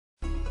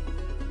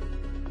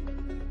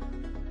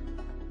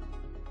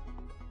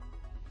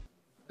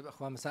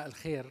أخوان مساء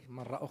الخير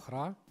مرة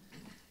أخرى.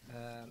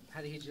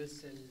 هذه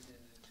الجلسة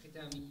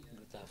الختامية.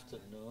 Good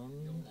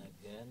afternoon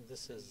again.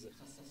 This is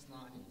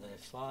the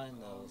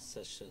final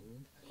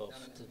session of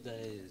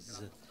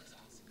today's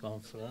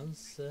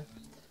conference,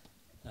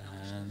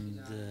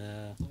 and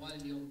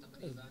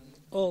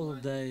all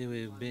day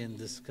we've been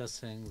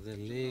discussing the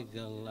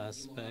legal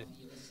aspect,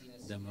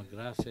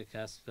 demographic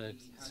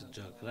aspects,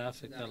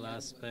 geographical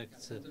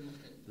aspects,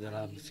 the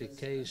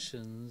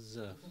ramifications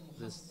of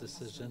this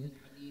decision.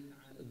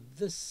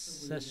 This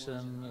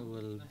session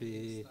will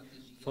be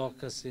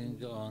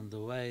focusing on the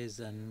ways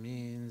and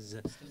means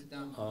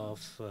of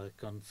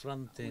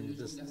confronting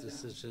this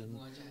decision,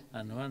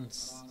 and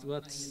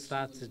what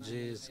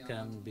strategies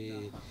can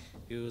be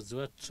used,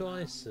 what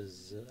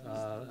choices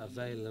are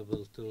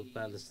available to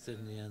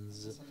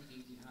Palestinians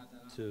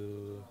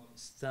to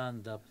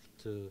stand up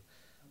to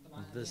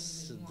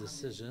this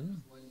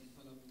decision.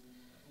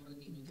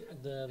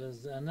 There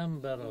is a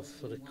number of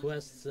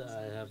requests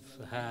I have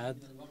had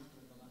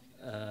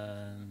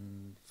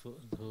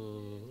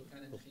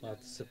of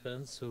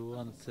participants who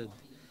wanted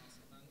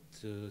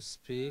to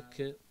speak.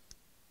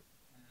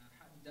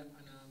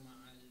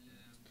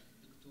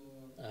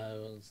 I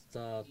will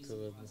start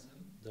with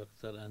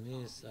Dr.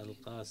 Anis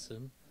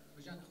Al-Qasim.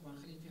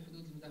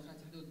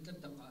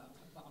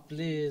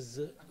 Please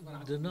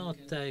do not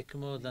take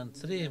more than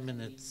 3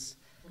 minutes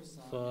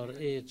for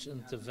each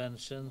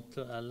intervention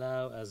to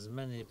allow as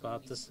many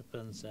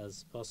participants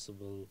as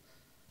possible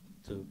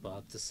to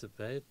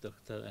participate.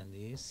 Dr.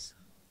 Anis,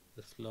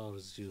 the floor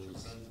is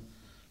yours.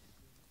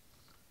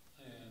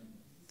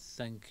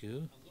 Thank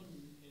you.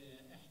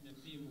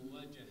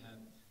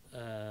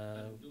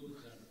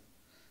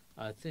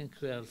 I think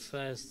we are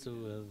faced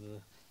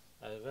with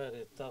a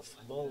very tough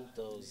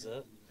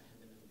bulldozer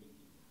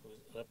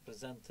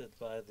represented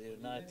by the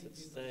United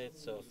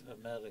States of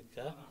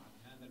America.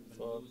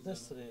 For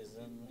this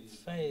reason,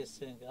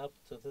 facing up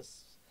to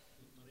this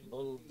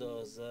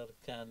bulldozer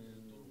can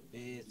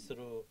be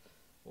through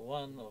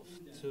one of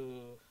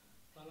two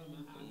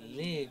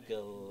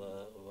legal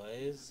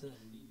ways.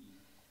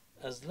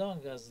 As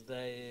long as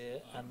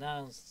they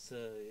announced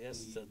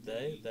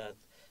yesterday that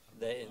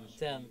they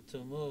intend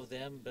to move the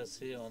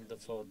embassy on the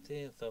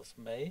 14th of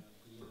May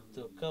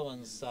to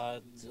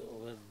coincide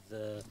with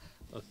the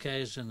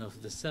occasion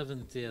of the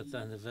 70th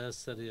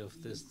anniversary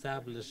of the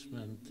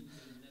establishment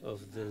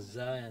of the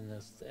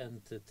Zionist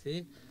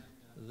entity,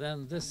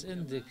 then this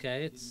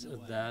indicates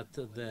that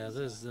there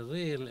is a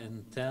real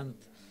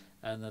intent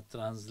and a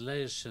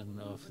translation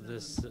of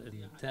this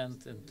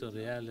intent into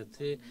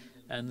reality,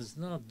 and it's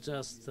not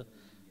just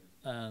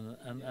an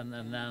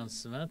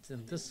announcement.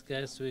 In this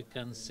case, we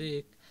can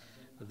seek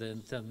the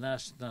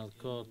International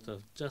Court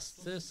of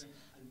Justice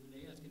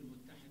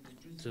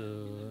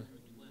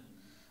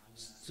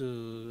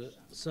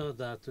so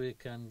that we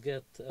can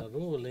get a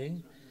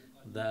ruling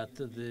that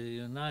the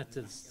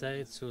United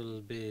States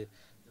will be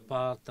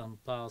part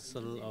and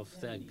parcel of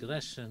the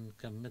aggression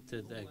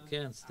committed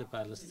against the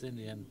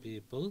Palestinian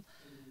people.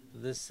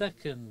 The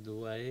second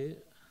way,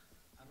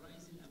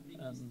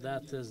 and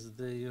that is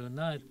the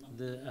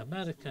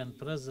American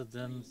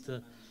president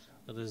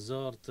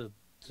resorted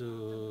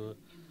to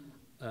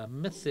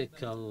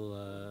mythical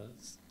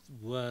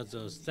words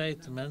or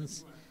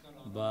statements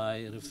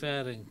by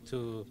referring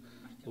to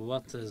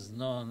what is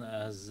known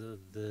as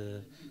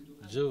the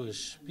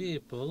Jewish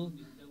people.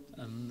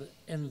 And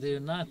in the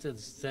United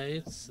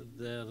States,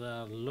 there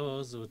are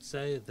laws which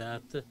say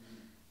that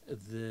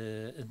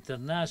the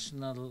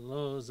international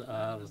laws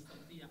are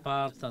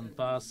part and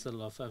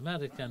parcel of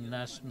American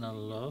national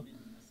law.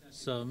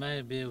 So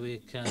maybe we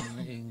can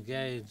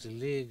engage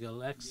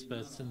legal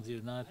experts in the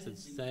United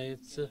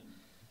States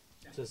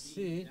to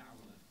see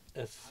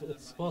if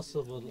it's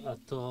possible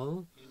at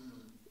all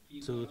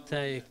to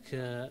take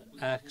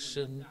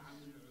action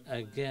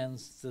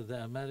against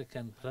the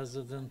American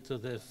president to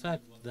the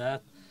effect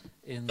that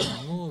in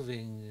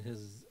moving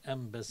his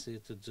embassy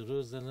to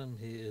Jerusalem,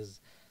 he is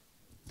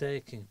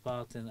taking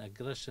part in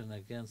aggression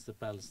against the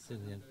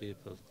Palestinian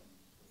people.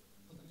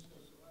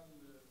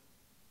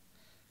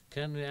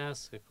 Can we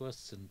ask a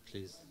question,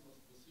 please?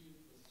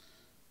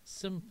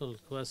 Simple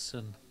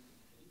question.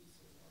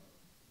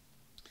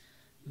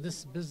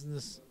 This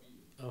business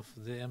of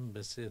the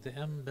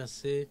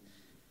embassy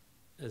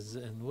is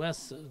in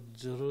West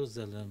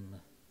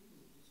Jerusalem.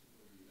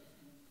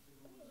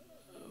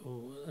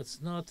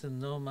 It's not in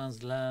no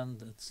man's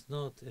land, it's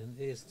not in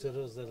East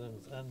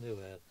Jerusalem,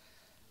 anywhere.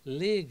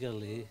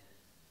 Legally,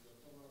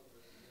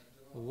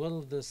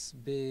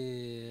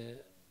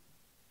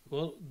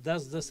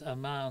 does this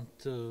amount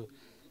to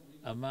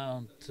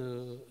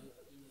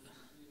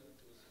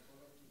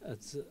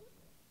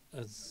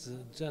it's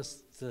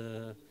just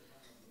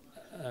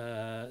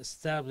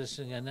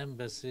establishing an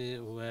embassy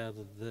where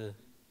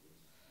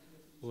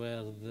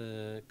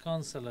the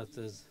consulate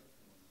is.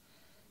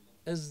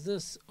 Is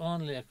this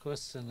only a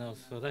question of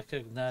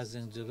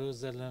recognizing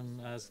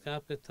Jerusalem as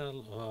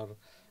capital, or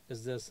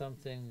is there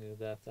something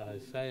that I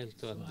fail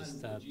to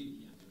understand?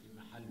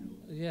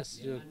 Yes,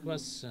 your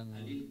question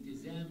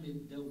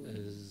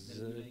is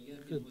a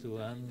good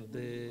one.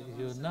 The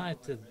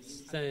United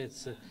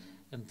States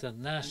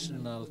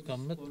international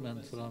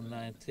commitment from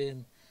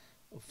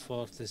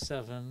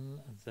 1947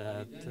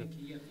 that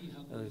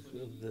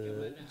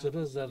the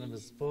Jerusalem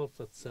is both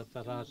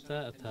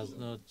separata, it has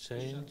no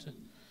change.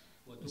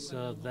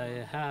 So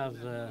they have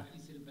the,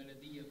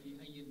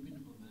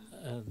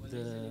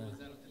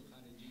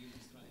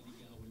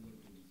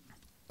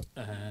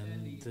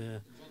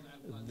 and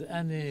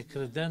any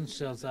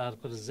credentials are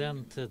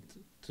presented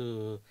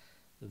to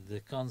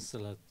the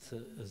consulate.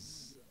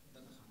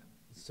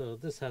 So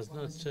this has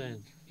not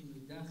changed.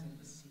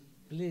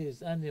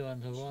 Please,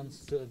 anyone who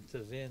wants to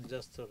intervene,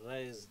 just to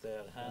raise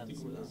their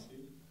hands, please.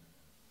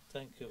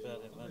 Thank you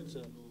very much.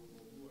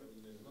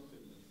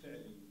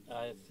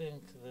 I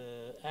think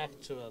the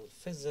actual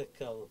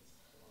physical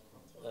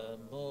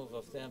move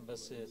of the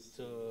embassy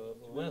to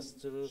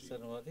West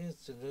Jerusalem or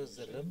East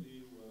Jerusalem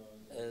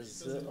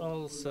is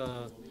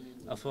also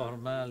a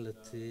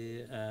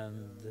formality,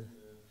 and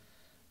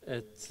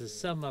it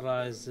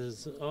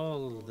summarizes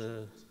all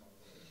the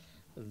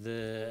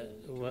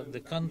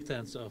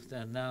contents of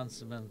the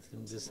announcement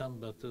in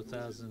December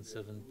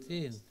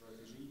 2017,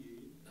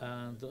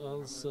 and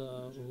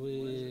also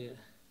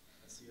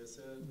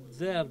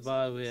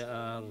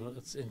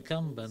it's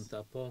incumbent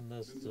upon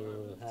us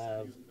to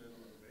have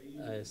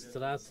a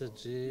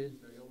strategy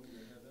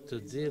to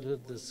deal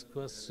with this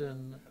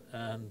question.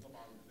 And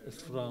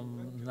from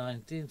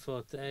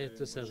 1948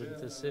 to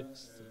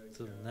 76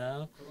 to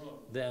now,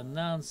 the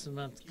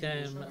announcement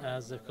came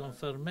as a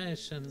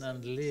confirmation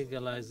and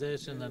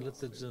legalization and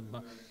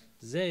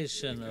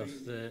legitimization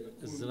of the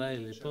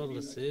Israeli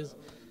policies.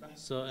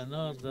 So in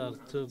order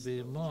to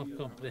be more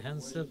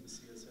comprehensive,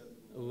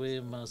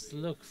 we must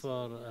look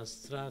for a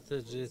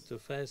strategy to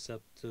face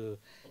up to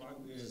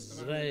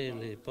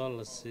Israeli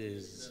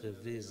policies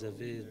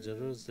vis-à-vis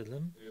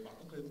Jerusalem.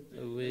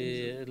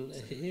 We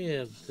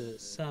heard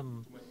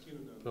some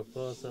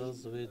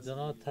proposals. We do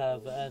not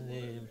have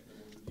any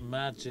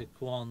magic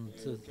wand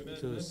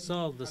to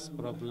solve this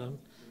problem,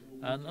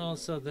 and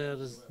also there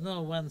is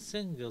no one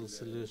single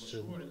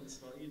solution.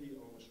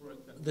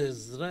 The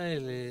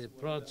Israeli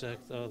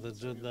project, or the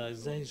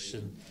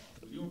Judaization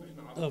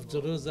of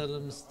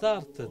Jerusalem,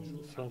 started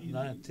from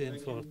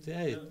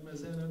 1948.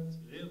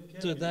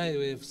 Today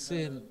we've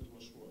seen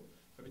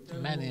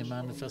many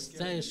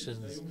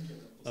manifestations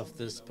of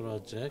this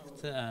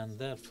project, and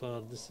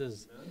therefore this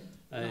is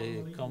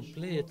a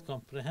complete,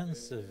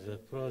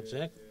 comprehensive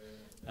project,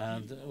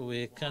 and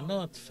we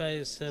cannot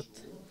face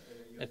it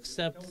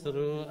except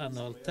through an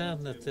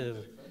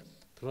alternative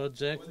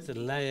project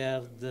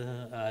layered.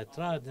 I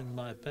tried in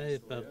my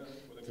paper,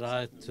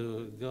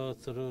 to go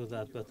through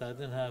that, but I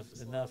didn't have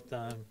enough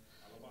time,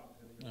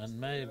 and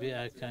maybe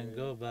I can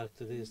go back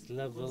to these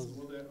levels.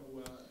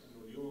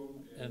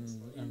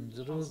 In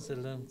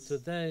Jerusalem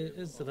today,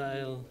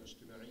 Israel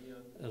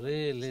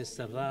really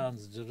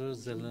surrounds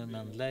Jerusalem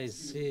and lays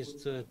siege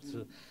to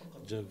it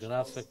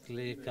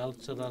geographically,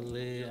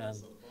 culturally,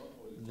 and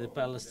the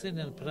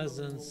Palestinian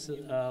presence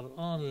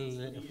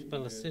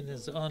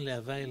Palestinians only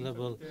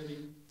available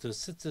to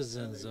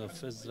citizens of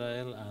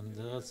Israel and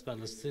those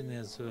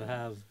Palestinians who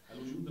have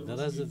the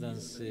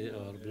residency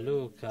or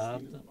blue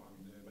card.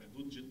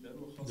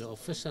 The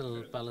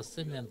official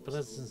Palestinian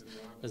presence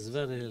is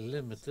very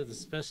limited,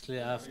 especially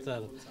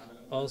after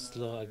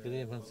Oslo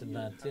Agreement in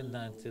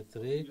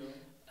 1993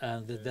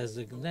 and the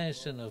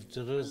designation of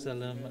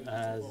Jerusalem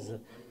as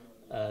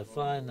a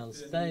final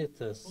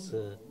status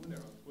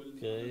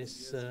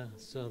case.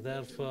 So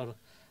therefore,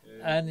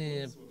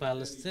 any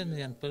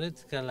Palestinian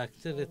political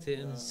activity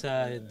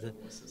inside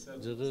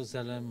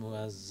Jerusalem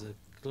was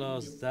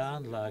closed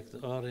down, like the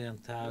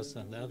Orient House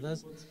and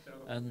others.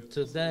 And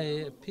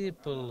today,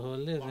 people who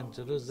live in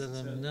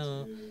Jerusalem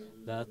know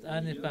that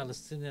any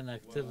Palestinian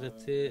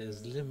activity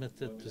is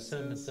limited to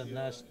some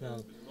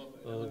international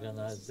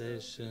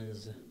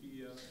organizations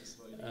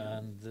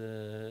and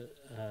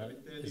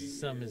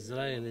some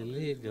Israeli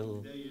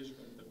legal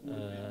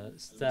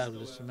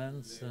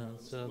establishments.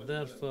 So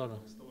therefore,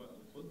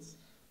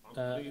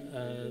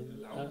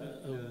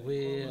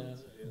 we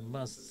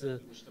must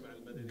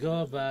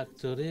go back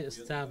to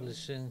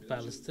re-establishing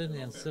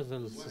Palestinian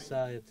civil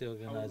society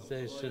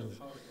organizations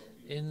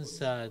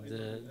inside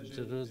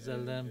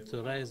Jerusalem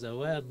to raise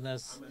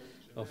awareness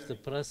of the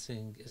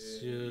pressing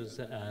issues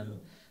and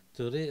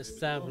to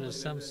re-establish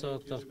some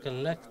sort of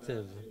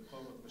collective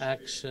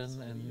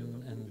action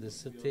in the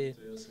city,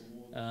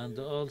 and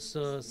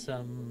also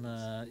some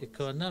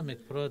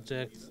economic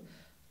projects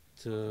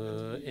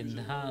to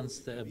enhance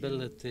the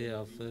ability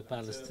of the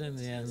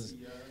Palestinians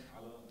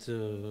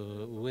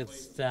to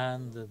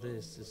withstand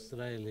these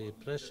Israeli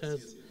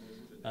pressures,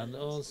 and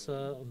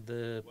also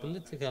the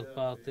political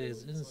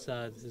parties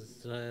inside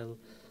Israel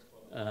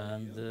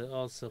and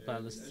also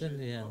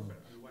Palestinian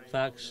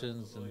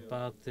factions and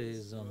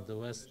parties on the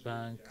West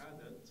Bank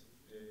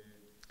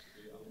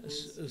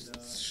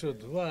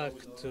should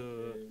work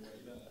to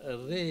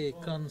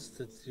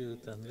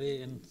reconstitute and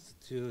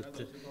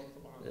reinstitute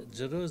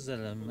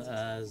Jerusalem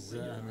as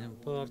an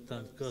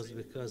important cause,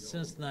 because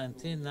since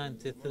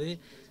 1993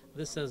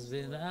 this has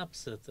been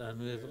absent, and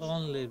we've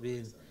only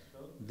been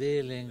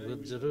dealing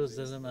with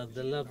Jerusalem at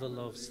the level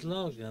of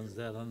slogans.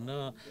 There are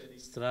no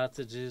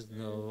strategies,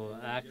 no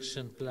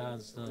action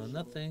plans, no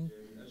nothing,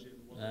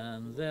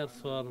 and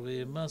therefore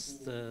we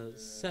must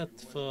set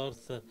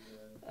forth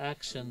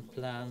action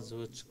plans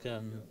which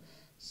can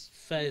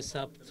face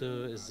up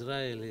to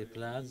Israeli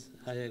plans.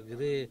 I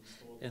agree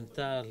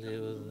entirely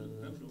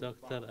with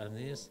Dr.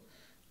 Anis.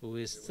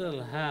 We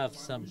still have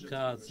some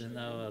cards in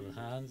our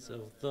hands,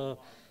 although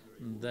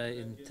they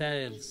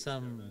entail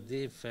some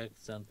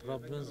defects and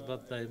problems,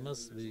 but they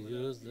must be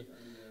used.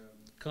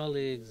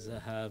 Colleagues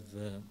have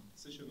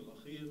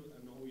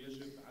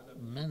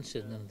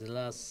mentioned in the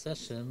last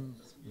session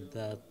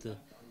that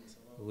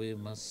we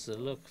must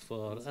look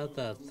for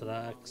other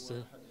tracks.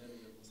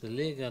 The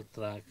legal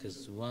track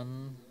is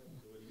one,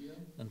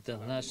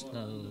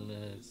 international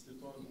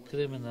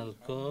criminal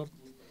court,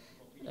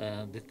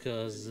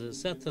 because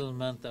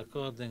settlement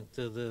according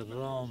to the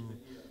Rome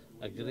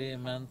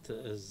agreement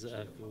is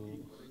a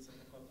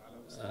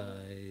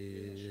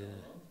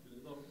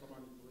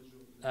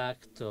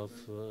act of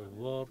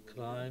war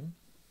crime.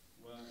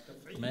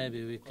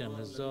 Maybe we can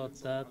resort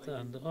that,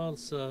 and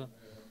also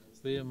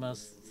we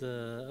must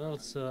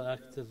also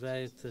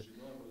activate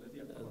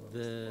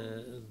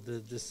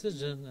the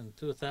decision in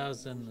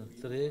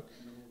 2003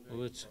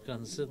 which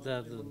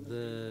considered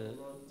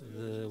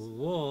the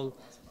wall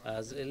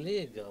as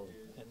illegal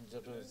in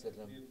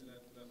Jerusalem,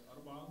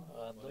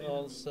 and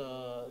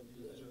also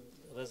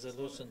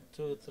Resolution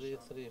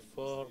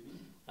 2334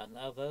 and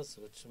others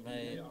which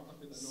may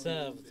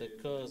serve the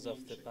cause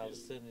of the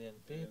Palestinian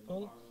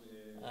people,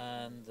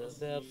 and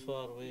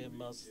therefore we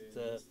must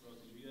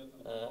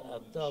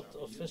adopt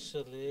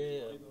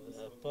officially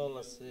a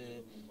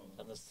policy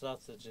and a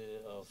strategy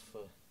of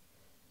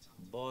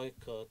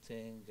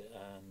boycotting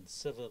and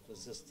civil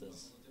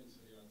resistance.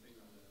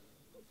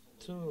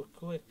 Two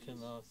quick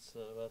notes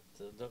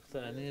what Dr.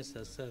 Anis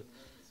has said.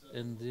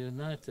 In the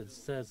United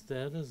States,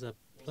 there is a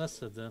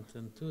precedent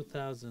in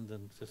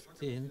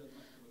 2015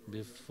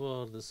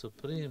 before the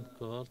Supreme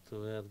Court,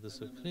 where the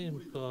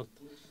Supreme Court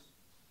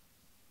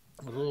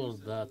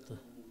ruled that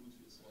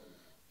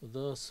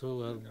those who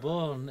were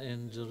born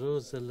in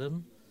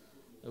Jerusalem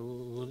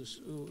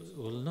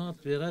will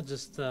not be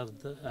registered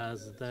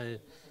as they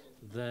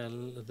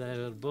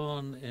were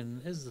born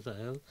in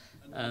Israel,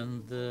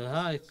 and the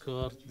High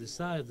Court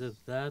decided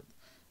that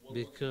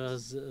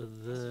because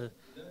the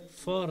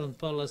foreign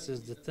policy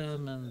is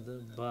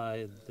determined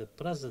by the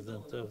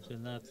President of the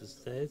United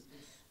States,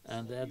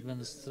 and the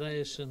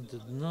administration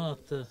did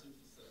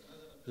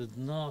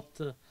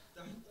not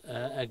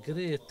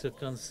agree to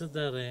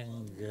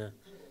considering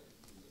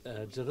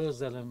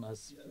Jerusalem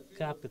as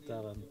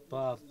capital and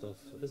part of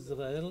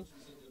Israel,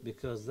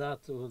 because that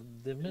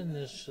would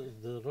diminish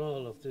the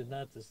role of the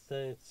United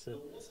States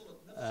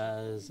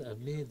as a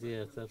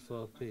mediator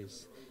for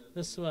peace.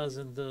 This was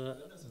in the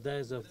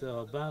days of the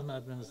Obama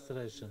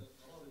administration.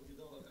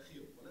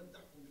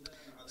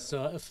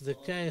 So if the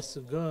case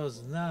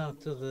goes now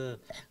to the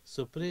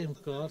Supreme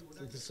Court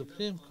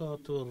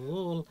will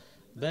rule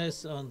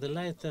based on the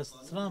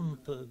latest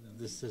Trump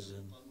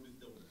decision.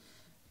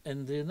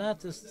 In the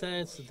United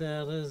States,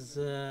 there is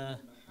a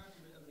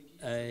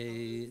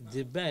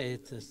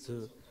debate as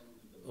to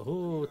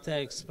who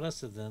takes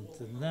precedent,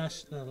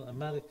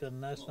 American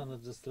national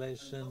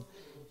legislation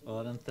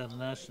or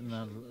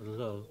international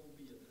law.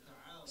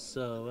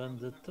 So when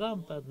the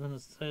Trump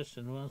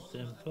administration wants to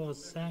impose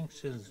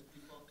sanctions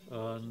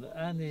on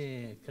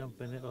any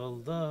company,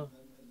 although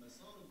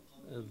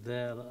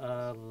there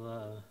are,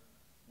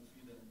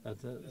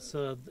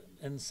 so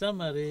in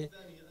summary,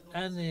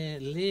 any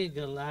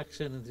legal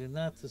action in the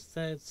United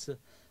States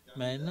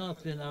may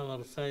not be in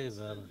our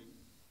favor.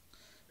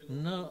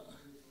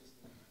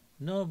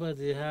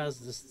 Nobody has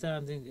the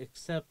standing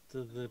except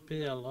the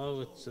PLO,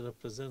 which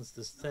represents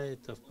the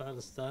state of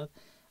Palestine,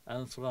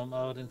 and from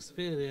our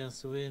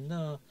experience we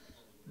know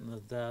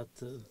that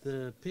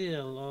the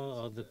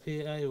PLO or the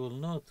PA will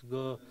not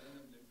go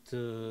to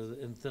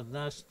the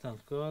international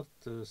court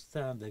to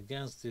stand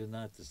against the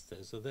United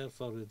States. So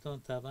therefore we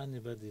don't have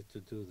anybody to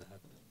do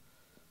that.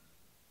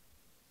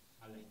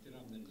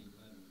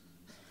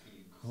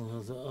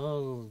 With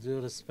all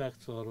due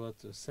respect for what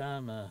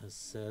Osama has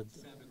said,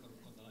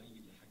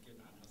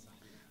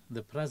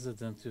 the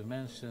president you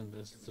mentioned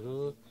is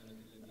true,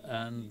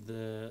 and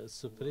the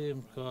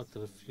Supreme Court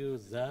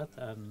refused that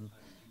and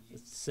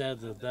said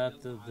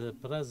that the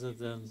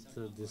president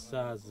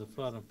decides the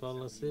foreign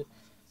policy,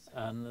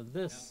 and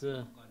this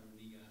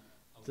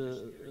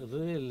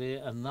really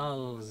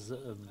annuls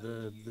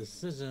the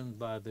decision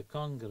by the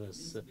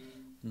Congress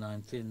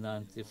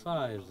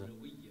 1995,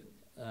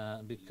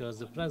 because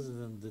the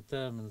president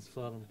determines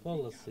foreign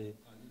policy.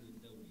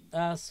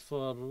 As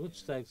for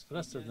which takes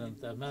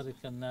precedent,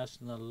 American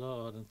national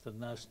law or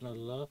international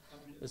law,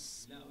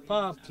 is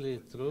partly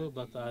true,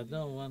 but I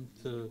don't want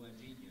to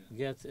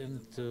get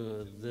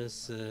into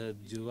this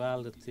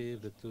duality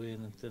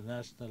between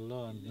international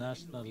law and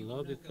national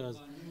law, because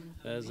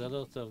there's a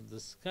lot of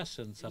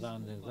discussion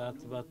surrounding that.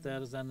 But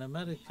there's an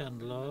American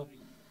law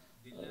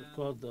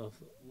called of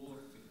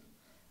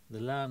the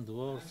land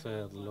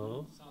warfare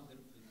law.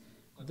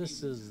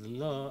 This is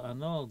law,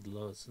 an old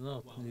law, it's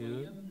not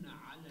new,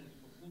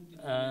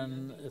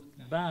 and it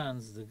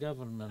bans the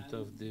government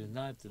of the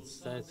United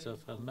States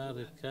of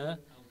America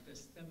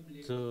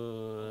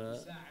to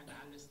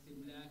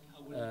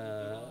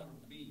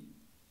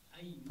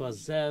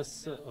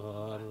possess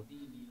or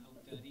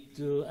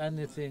do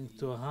anything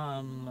to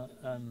harm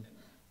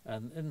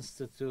an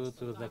institute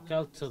with a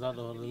cultural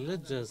or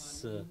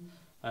religious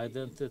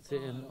identity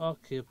in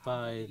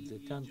occupied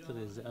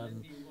countries.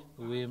 And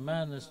we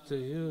managed to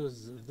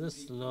use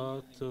this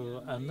law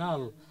to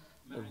annul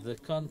the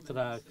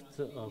contract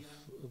of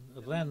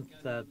rent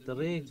that the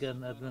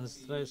Reagan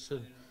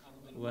administration,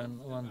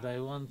 when they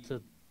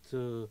wanted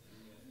to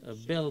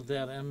build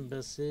their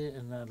embassy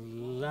in a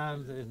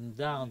land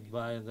endowed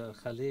by the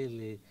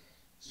Khalili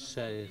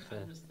Sheikh.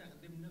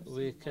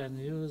 We can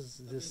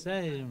use the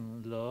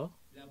same law.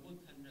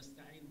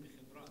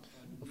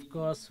 Of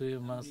course, we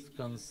must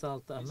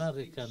consult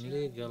American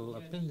legal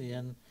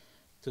opinion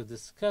to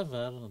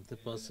discover the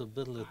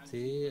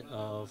possibility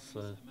of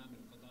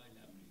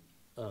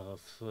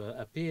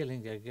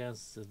appealing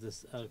against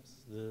this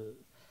the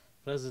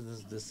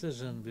president's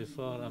decision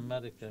before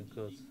American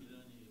court.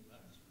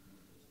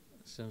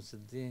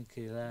 Shamsuddin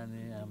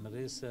Kilani, I'm a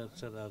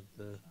researcher at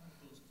the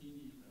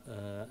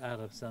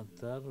Arab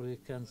Center. We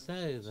can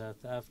say that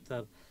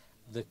after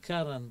the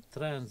current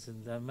trends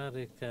in the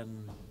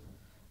American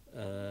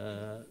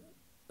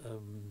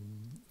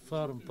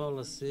foreign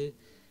policy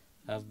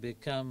have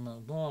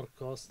become more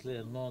costly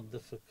and more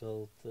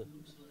difficult,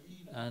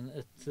 and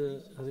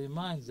it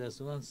reminds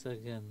us once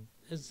again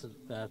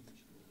that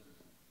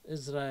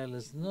Israel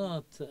is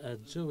not a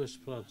Jewish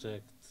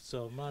project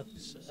so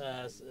much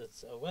as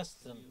it's a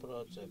Western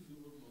project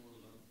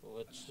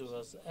which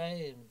was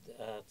aimed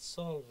at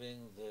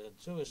solving the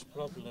Jewish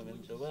problem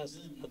in the West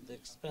at the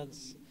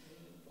expense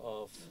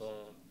of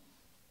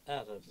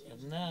Arabs.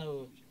 And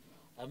now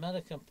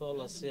American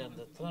policy and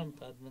the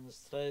Trump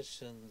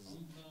administration's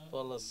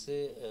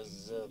policy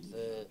is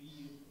the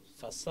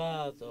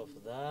facade of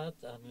that,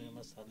 and we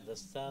must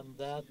understand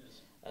that,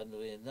 and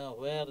we know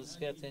where it's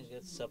getting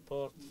its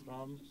support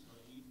from,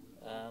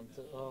 and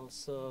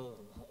also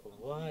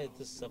why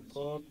the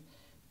support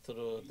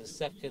through the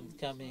second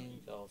coming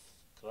of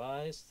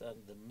Christ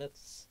and the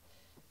myths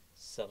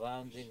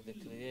surrounding the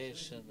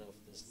creation of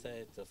the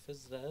State of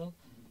Israel.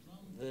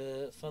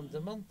 The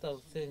fundamental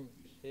thing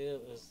here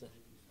is that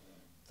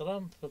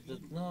Trump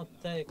did not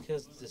take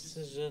his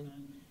decision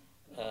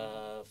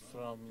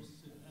from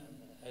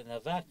in a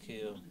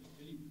vacuum.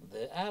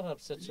 The Arab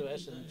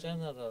situation in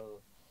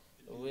general,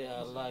 we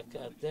are like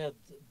a dead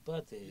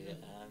body,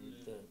 and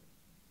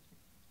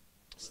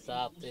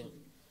starting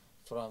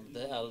from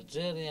the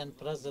Algerian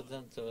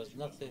president, who is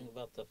nothing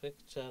but a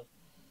picture,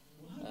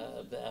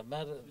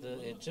 the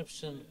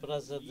Egyptian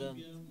president,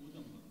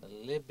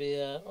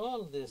 Libya,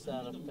 all these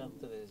Arab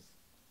countries.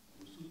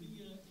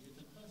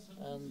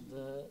 And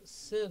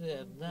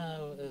Syria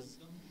now is,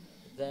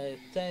 they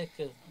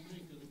take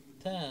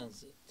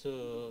turns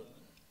to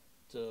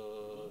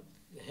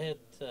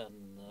hit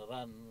and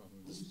run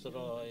and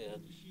destroy.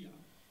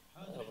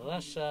 And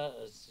Russia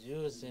is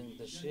using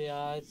the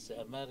Shiites,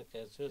 America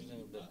is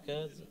using the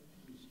Kurds,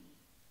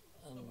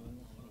 and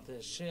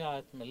the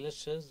Shiite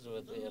militias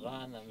with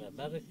Iran and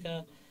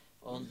America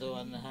on the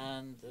one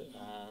hand,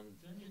 and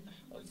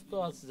of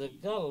course the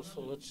Gulf,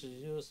 which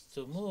used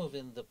to move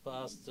in the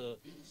past to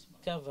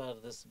cover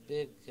this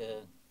big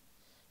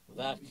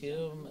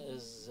vacuum,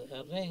 is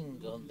a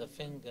ring on the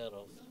finger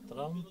of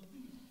Trump.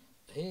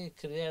 He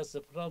creates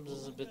the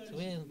problems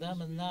between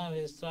them, and now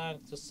he's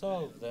trying to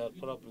solve their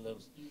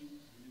problems.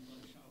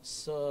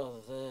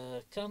 So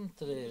the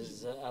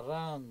countries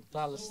around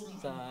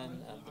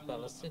Palestine and the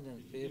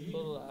Palestinian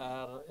people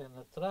are in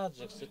a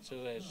tragic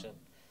situation.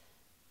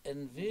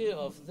 In view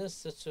of this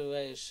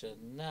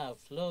situation, now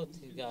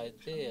floating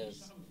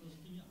ideas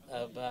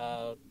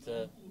about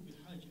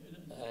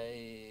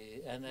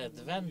an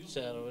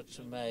adventure which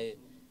may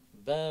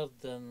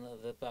burden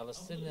the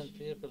Palestinian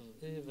people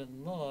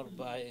even more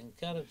by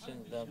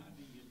encouraging them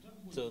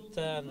to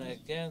turn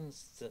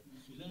against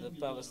the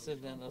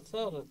Palestinian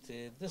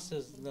Authority. This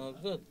is no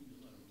good.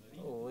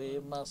 We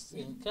must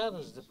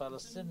encourage the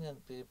Palestinian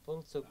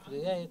people to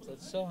create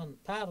its own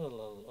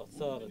parallel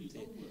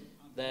authority.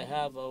 They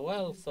have a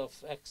wealth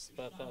of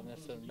expert and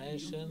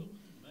information,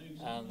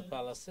 and the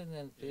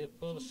Palestinian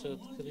people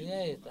should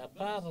create a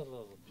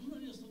parallel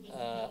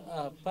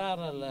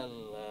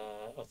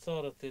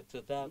authority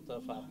to that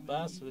of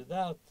Abbas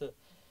without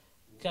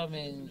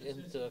coming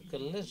into a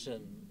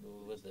collision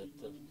with it,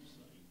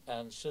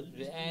 and should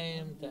be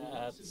aimed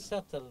at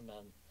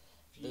settlement.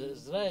 The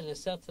Israeli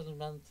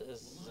settlement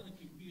is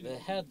the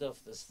head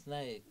of the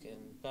snake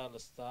in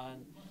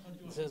Palestine.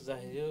 This is a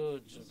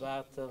huge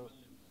battle,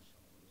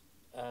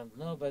 and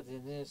nobody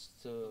needs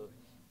to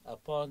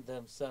upon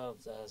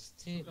themselves as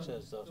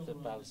teachers of the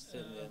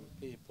Palestinian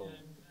people.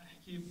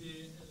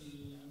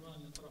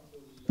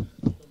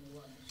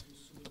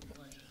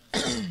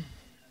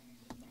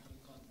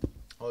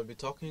 I'll be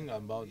talking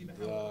about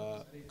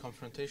the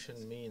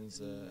confrontation means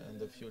in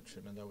the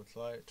future, and I will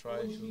try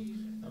to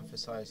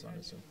emphasize on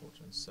its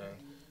importance.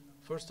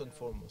 First and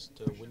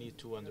foremost, we need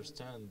to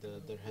understand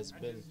that there has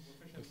been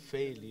a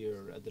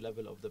failure at the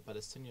level of the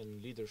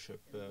Palestinian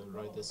leadership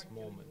right this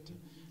moment.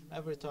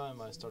 Every time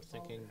I start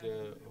thinking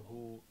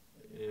who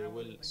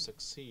will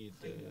succeed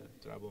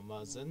to Abu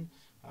Mazen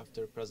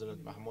after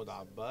President Mahmoud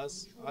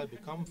Abbas, I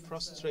become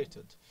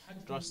frustrated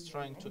just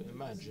trying to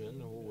imagine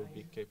who will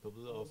be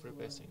capable of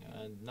replacing.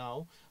 And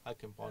now I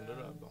can ponder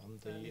upon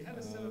the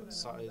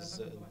size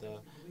and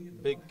the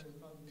big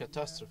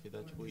catastrophe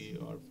that we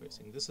are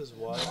facing. This is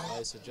why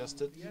I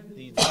suggested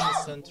the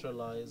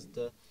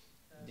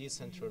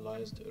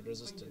decentralized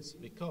resistance,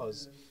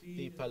 because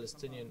the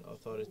Palestinian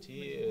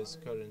Authority is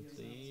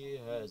currently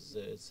has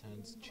its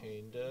hands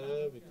chained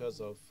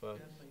because of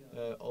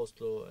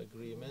Oslo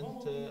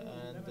agreement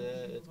and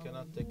it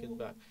cannot take it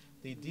back.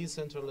 The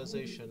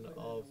decentralization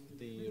of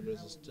the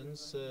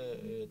resistance,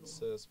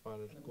 its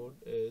spinal cord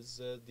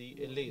is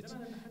the elite.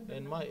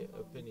 In my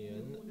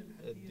opinion,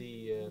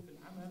 the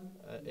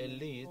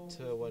elite,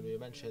 when we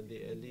mention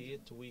the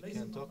elite, we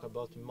can talk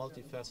about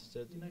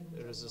multifaceted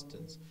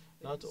resistance,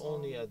 not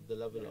only at the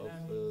level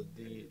of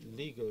the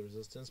legal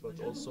resistance,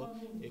 but also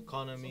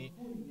economy,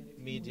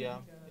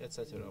 media,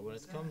 etc. When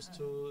it comes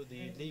to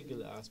the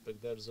legal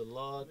aspect, there's a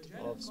lot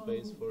of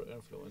space for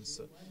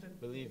influence,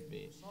 believe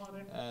me.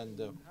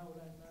 And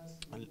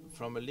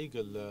from a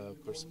legal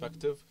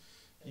perspective,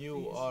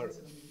 you are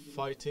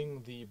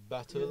fighting the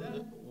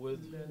battle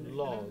with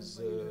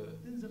laws.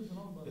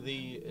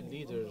 The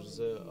leaders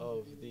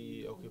of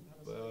the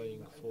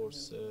occupying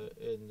force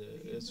in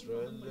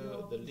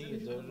Israel, the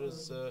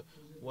leaders,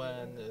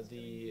 when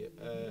the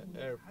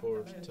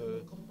airport,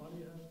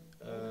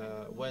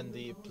 when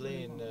the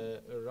plane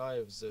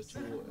arrives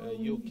to a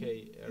UK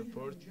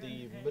airport,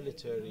 the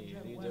military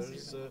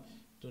leaders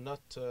do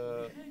not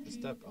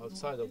step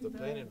outside of the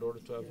plane in order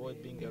to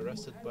avoid being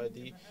arrested by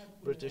the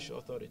British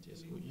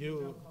authorities.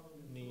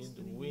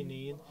 We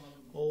need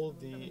all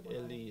the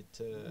elite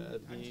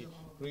at the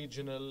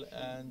regional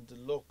and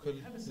local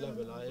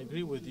level. I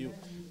agree with you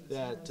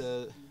that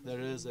there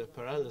is a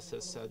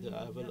paralysis at the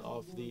level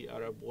of the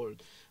Arab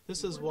world.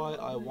 This is why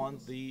I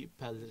want the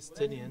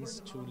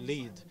Palestinians to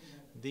lead.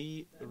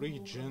 The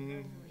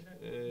region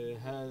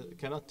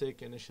cannot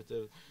take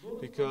initiative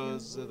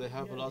because they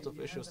have a lot of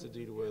issues to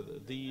deal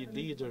with. The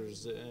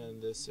leaders in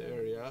this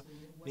area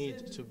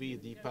need to be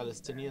the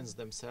Palestinians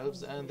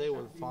themselves, and they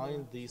will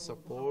find the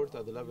support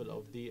at the level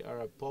of the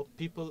Arab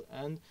people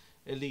and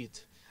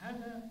elite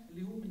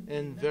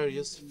in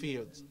various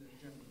fields.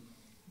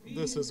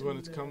 This is when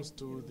it comes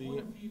to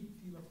the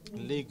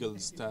legal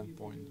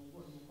standpoint.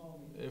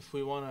 If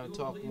we want to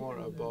talk more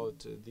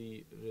about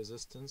the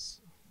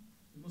resistance,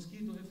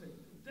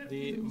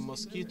 the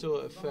mosquito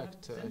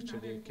effect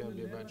actually can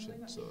be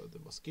mentioned. So the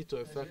mosquito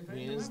effect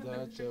means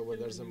that when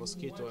there's a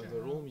mosquito in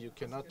the room, you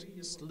cannot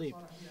sleep.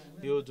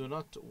 You do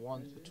not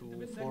want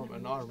to form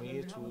an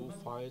army to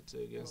fight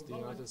against the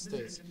United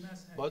States,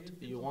 but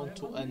you want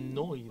to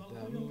annoy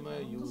them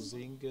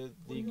using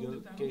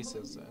legal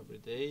cases. Every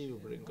day you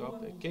bring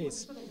up a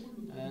case,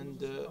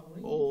 and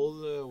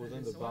all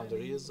within the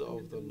boundaries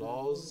of the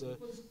laws,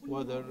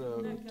 whether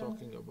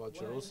talking about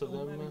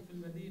Jerusalem.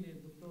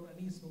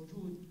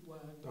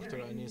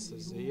 Dr. Anis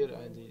is here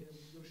and he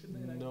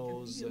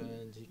knows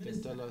and he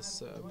can tell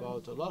us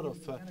about a lot of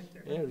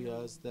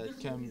areas that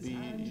can be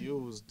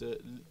used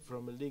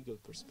from a legal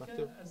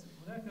perspective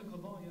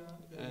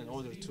in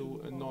order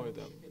to annoy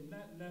them.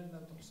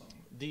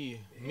 The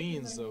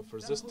means of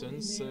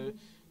resistance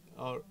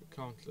are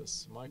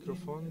countless.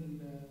 Microphone.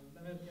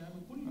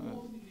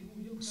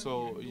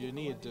 So you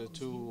need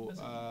to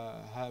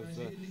have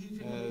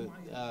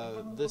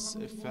this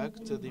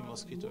effect, the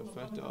mosquito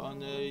effect,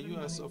 on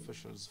US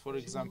officials. For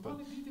example,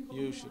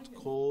 you should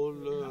call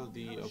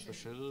the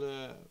official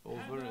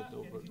over and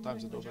over,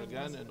 times and over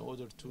again in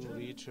order to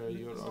reach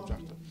your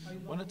objective.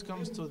 When it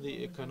comes to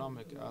the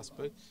economic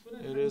aspect,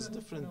 it is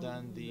different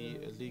than the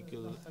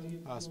legal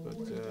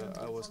aspect.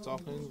 I was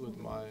talking with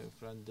my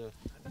friend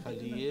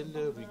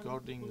Khalil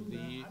regarding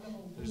the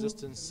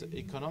resistance,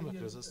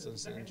 economic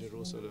resistance in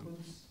Jerusalem.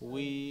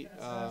 We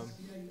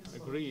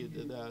agreed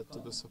that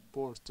the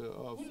support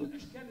of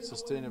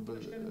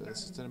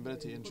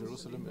sustainability in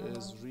Jerusalem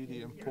is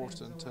really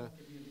important.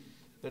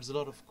 There's a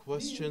lot of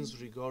questions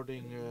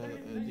regarding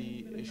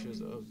the issues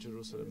of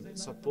Jerusalem.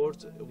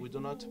 Support, we do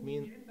not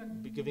mean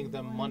giving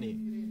them money.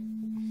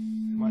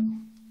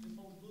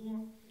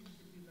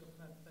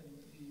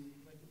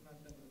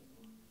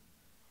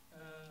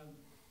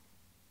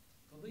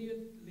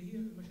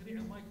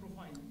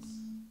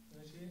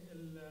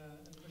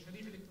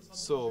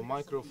 So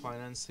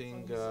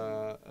microfinancing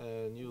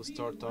new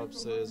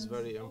startups is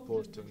very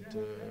important,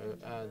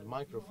 and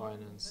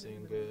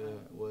microfinancing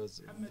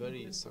was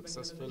very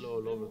successful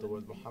all over the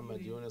world.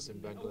 Muhammad Yunus in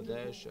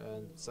Bangladesh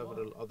and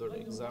several other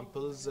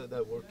examples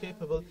that were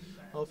capable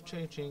of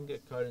changing a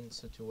current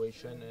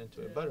situation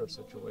into a better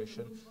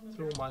situation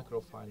through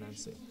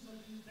microfinancing.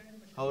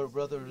 Our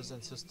brothers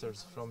and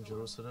sisters from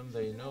Jerusalem,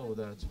 they know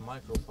that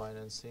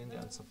microfinancing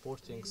and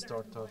supporting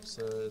startups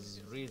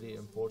is really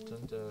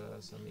important,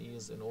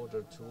 SMEs, in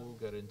order to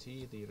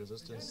guarantee the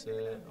resistance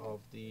of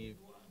the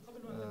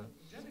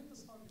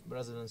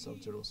residents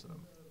of Jerusalem.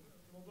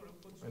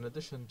 In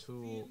addition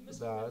to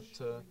that,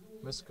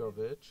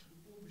 Miskovich,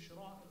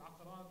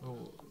 who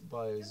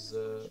buys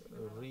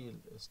real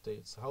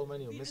estates. How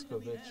many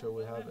Miskovich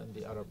we have in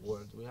the Arab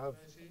world? We have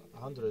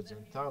hundreds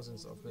and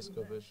thousands of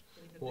Miskovich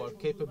who are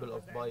capable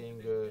of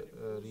buying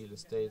real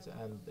estate,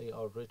 and they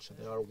are rich,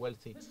 they are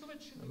wealthy.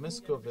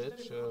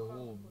 Miskovich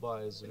who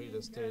buys real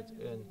estate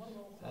in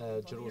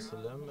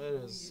Jerusalem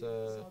is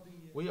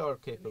we are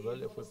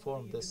capable, if we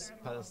form this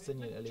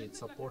Palestinian elite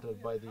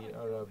supported by the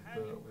Arab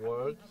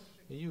world,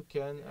 you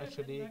can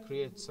actually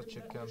create such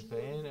a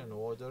campaign in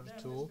order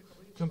to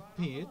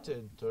compete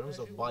in terms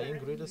of buying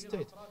real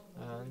estate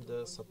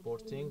and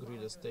supporting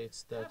real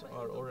estates that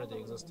are already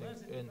existing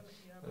in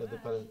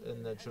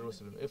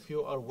Jerusalem. If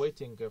you are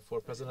waiting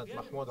for President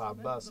Mahmoud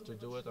Abbas to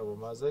do it, Abu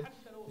Mazen,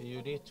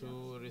 you need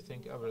to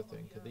rethink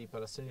everything. The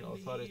Palestinian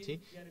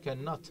Authority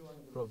cannot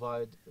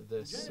provide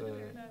this.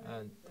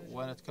 And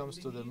when it comes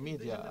to the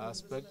media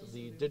aspect,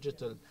 the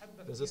digital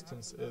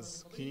resistance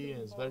is key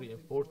and is very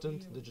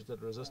important. Digital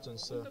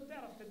resistance.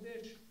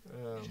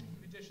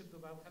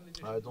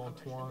 I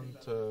don't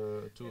want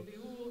to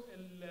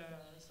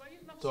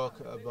talk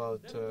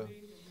about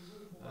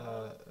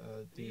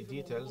the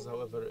details.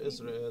 However,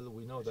 Israel,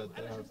 we know that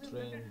they have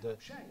trained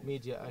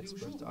media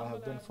experts. I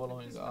have been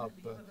following up.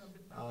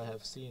 I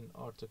have seen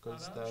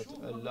articles that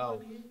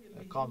allow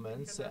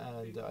comments,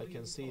 and I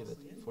can see that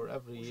for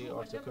every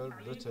article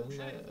written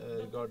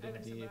regarding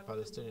the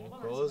Palestinian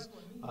cause,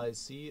 I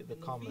see the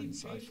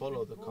comments. I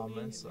follow the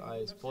comments.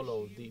 I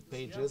follow the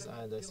pages,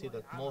 and I see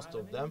that most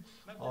of them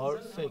are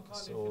fake.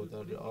 So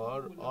there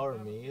are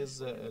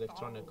armies,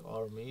 electronic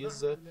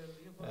armies.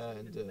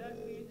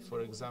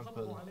 For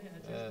example,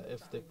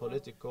 if the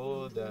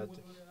Politico that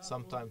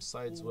sometimes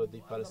sides with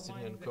the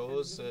Palestinian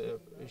cause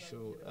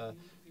issue a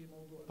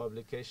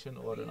publication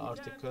or an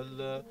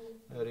article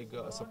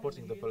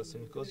supporting the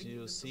Palestinian cause,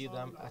 you see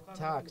them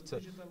attacked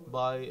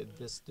by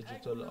this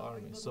digital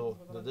army. So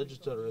the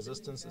digital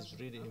resistance is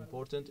really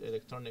important.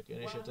 Electronic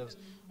initiatives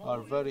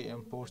are very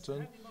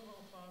important.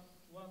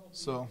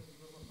 So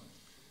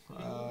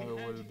I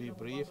will be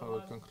brief. I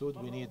will conclude.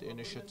 We need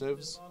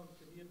initiatives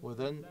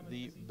within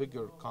the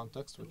bigger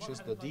context, which is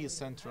the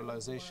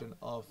decentralization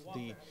of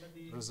the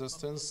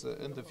resistance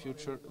in the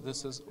future.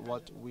 This is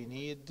what we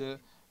need,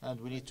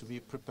 and we need to be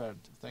prepared.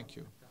 Thank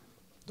you.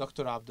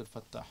 Dr. Abdel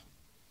Fattah.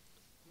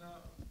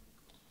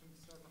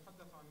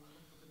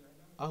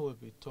 I will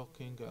be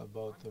talking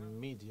about the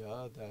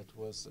media that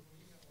was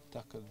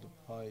tackled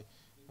by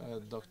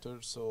Doctor.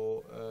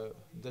 So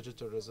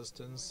digital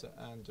resistance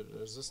and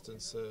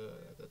resistance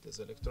that is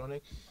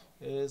electronic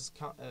is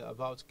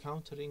about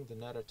countering the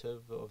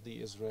narrative of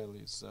the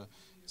Israelis.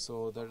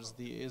 So there's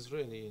the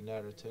Israeli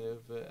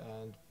narrative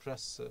and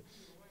press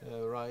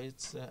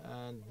rights,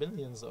 and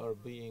billions are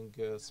being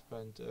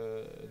spent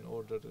in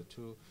order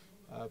to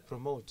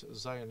promote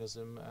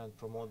Zionism and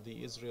promote the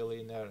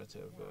Israeli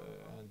narrative.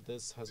 And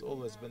this has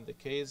always been the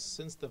case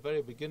since the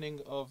very beginning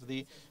of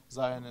the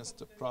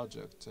Zionist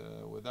project.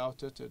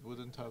 Without it, it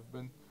wouldn't have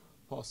been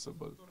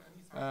possible.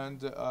 And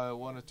I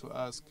wanted to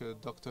ask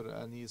Dr.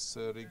 Anis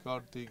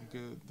regarding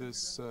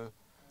this,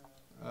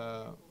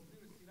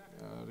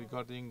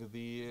 regarding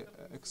the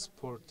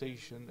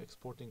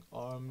exporting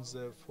arms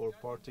for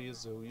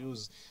parties who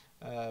use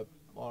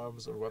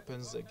arms or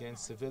weapons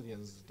against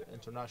civilians. The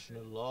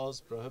international laws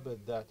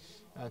prohibit that,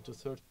 and to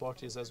third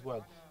parties as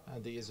well.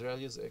 And the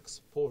Israelis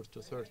export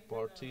to third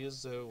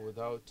parties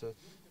without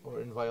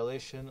or in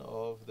violation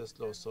of this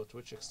law. So to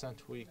which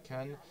extent we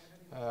can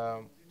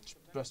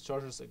press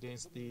charges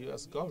against the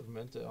U.S.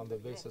 government on the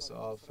basis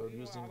of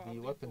using the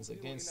weapons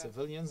against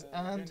civilians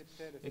and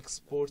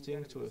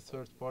exporting to a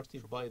third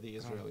party by the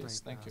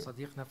Israelis. Thank you.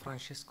 صديقنا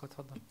فرانشيسكو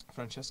تفضل.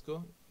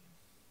 Francesco,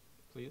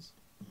 please.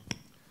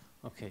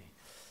 Okay.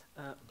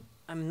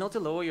 I'm not a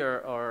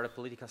lawyer or a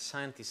political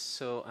scientist,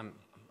 so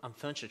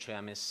unfortunately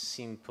I'm a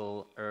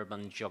simple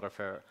urban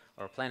geographer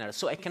or planner,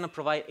 so I cannot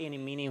provide any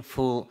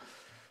meaningful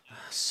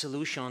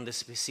solution on the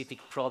specific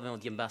problem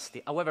of the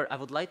ambassador. However, I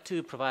would like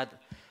to provide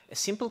a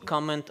simple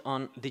comment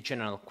on the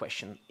general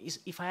question.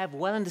 If I have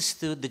well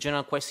understood, the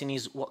general question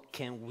is, what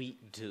can we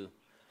do?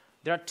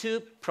 There are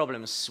two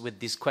problems with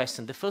this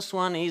question. The first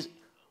one is,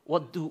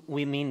 what do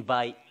we mean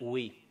by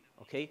we?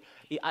 Okay?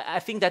 I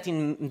think that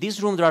in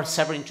this room there are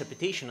several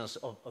interpretations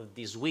of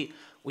this we,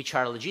 which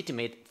are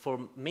legitimate. For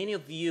many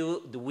of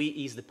you, the we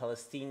is the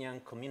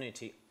Palestinian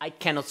community. I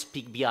cannot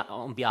speak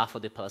on behalf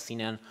of the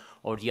Palestinian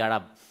or the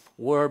Arab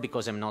word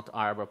because I'm not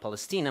Arab or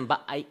Palestinian,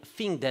 but I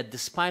think that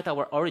despite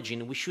our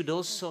origin, we should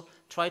also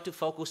try to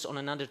focus on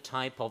another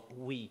type of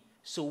we.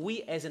 So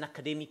we as an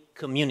academic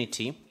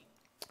community,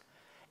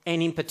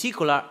 and in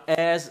particular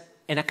as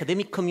an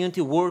academic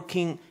community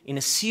working in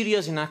a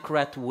serious and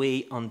accurate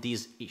way on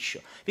this issue.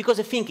 Because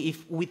I think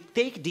if we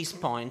take this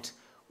point,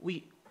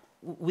 we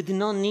do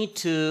not need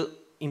to,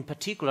 in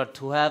particular,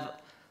 to have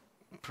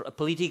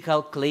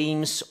political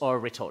claims or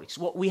rhetorics.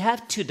 What we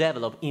have to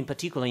develop, in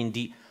particular in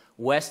the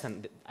West,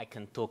 and I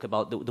can talk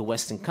about the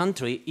Western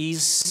country,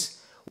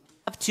 is we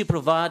have to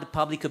provide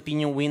public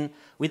opinion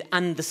with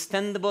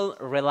understandable,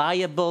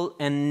 reliable,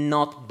 and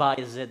not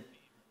biased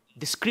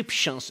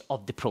descriptions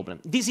of the problem.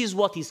 This is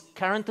what is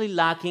currently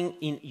lacking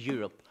in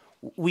Europe.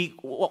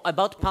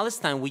 About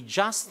Palestine, we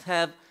just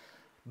have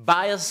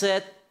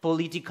biased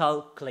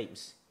political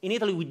claims. In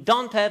Italy, we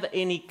don't have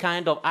any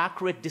kind of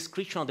accurate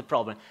description of the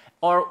problem,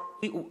 or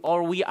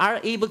we are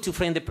able to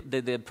frame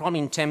the problem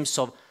in terms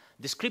of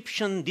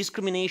description,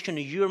 discrimination,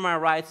 human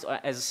rights,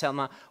 as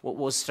Selma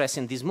was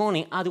stressing this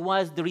morning.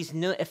 Otherwise, there is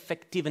no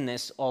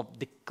effectiveness of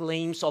the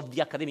claims of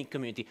the academic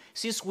community.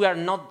 Since we are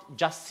not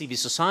just civil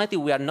society,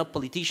 we are not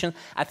politicians,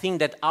 I think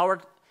that our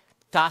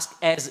task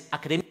as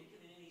academic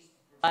community is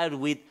to provide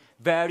with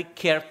very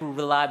careful,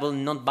 reliable,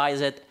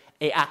 non-biased,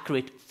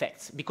 accurate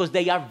facts, because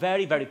they are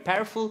very, very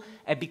powerful,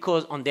 and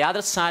because on the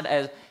other side,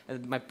 as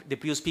the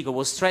previous speaker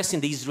was stressing,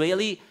 the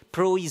Israeli,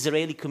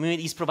 pro-Israeli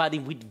community is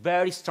providing with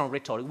very strong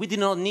rhetoric. We do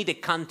not need a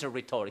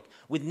counter-rhetoric.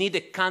 We need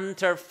a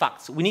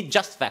counter-facts. We need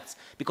just facts,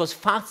 because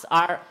facts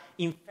are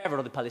in favor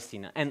of the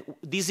Palestinians. And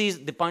this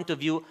is the point of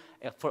view,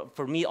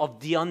 for me, of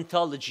the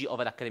ontology of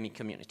an academic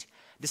community.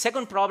 The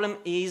second problem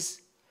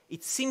is,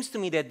 it seems to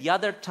me that the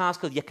other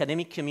task of the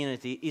academic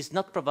community is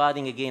not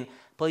providing, again,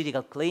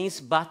 political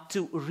claims, but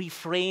to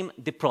reframe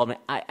the problem.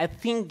 I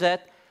think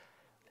that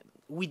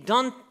we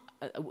don't...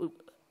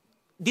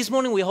 this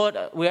morning we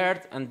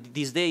heard, and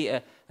this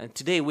day,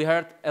 today we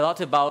heard a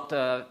lot about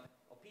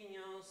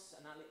opinions,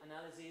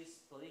 analysis,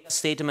 political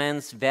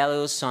statements,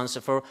 values, so on and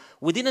so forth.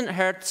 We didn't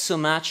hear so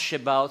much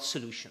about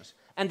solutions.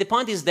 And the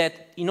point is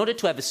that in order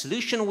to have a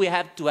solution, we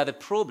have to have a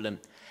problem.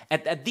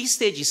 At this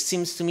stage, it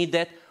seems to me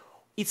that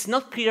it's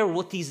not clear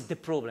what is the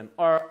problem,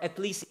 or at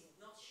least it's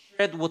not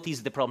shared what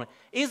is the problem.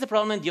 Is the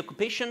problem the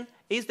occupation?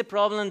 Is the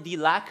problem the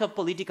lack of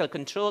political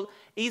control?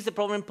 Is the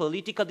problem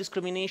political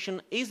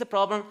discrimination? Is the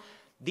problem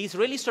the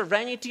Israeli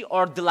sovereignty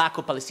or the lack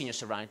of Palestinian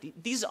sovereignty?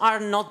 These are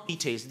not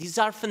details. These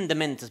are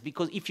fundamentals,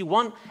 because if you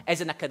want,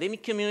 as an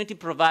academic community,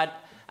 provide,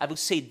 I would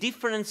say,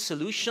 different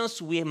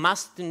solutions, we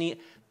must need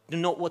to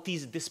know what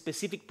is the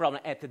specific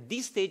problem. At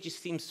this stage, it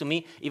seems to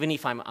me, even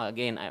if I'm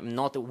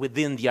not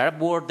within the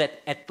Arab world,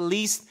 that at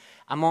least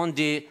among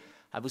the,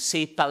 I would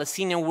say,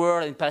 Palestinian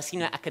world and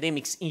Palestinian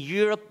academics in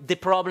Europe, the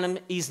problem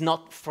is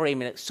not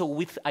framed.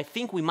 So I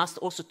think we must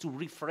also to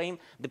reframe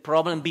the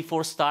problem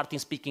before starting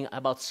speaking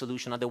about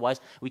solution. Otherwise,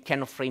 we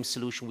cannot frame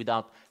solution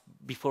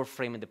before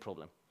framing the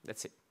problem.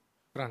 That's it.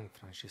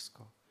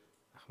 فرانشيسكو.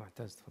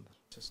 معتز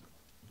تفضل.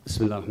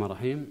 بسم الله الرحمن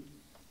الرحيم.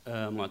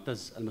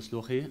 معتز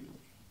المسلوخي،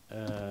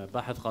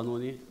 باحث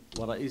قانوني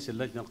ورئيس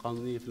اللجنة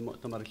القانونية في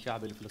المؤتمر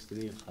الشعبي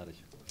الفلسطيني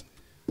الخارجي.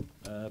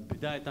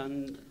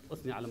 بداية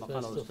أثني على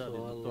مقال الأستاذ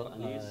الدكتور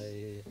أنيس.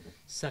 I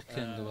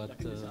second what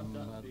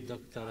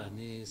Dr.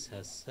 Anis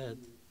has said.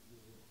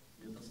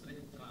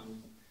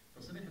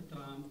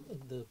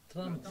 The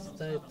Trump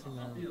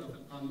statement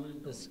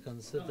is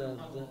considered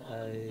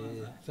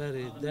a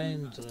very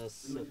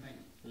dangerous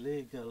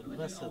legal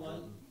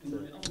precedent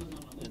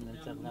in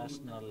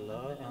international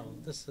law,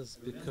 and this is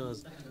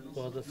because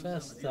for the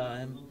first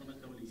time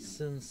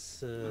since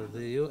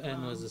the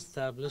UN was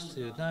established,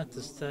 the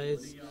United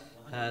States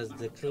has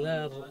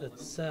declared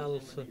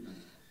itself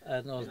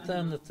an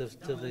alternative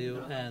to the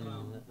UN,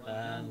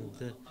 and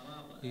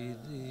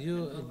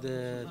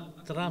the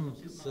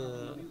Trump's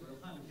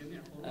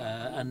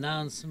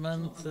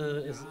announcement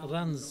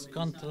runs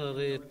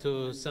contrary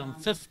to some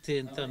 50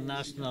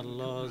 international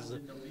laws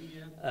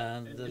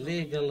and the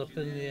legal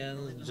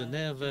opinions,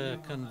 Geneva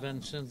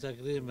Conventions,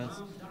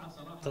 agreements.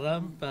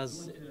 Trump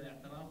has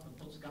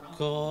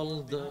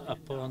called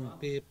upon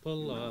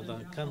people or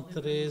other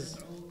countries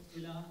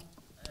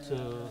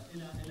to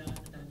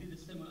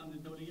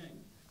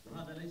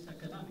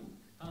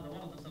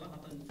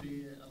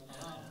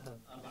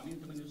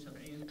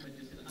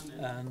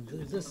and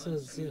this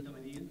is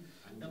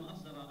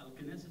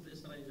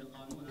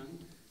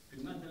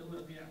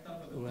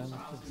when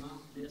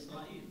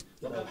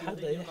لو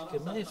حدا يحكي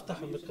ما يفتح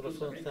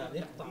الميكروفون ثاني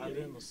يقطع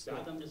عليه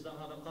الصوت.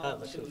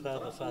 هذا شوف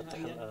هذا فاتح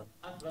الآن.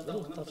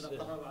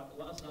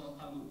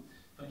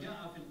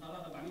 فجاء في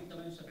القرار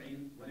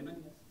 478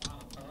 ولمن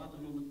عرض قرارات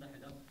الأمم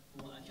المتحدة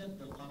هو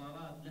أشد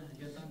القرارات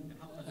لهجة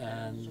بحق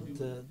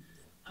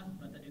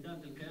أثبت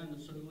إدانة الكيان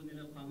الصهيوني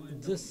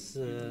للقانون. This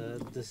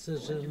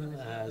decision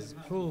has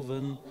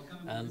proven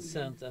and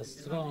sent a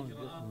strong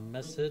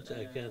message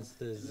against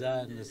the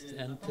Zionist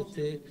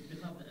entity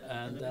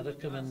and a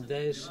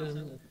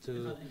recommendation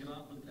to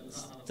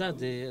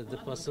study the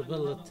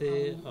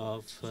possibility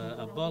of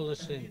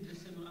abolishing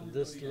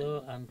this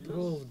law and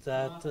prove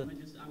that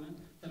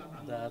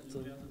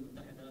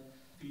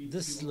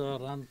this law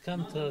ran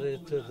contrary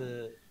to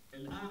the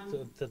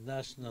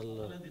international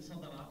law.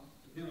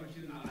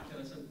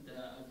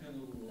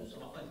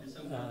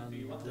 And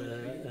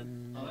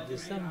in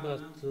December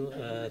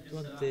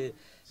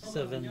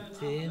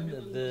 2017,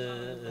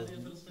 the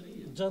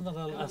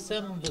General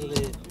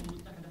Assembly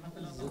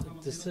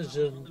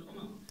decision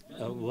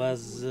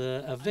was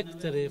a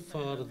victory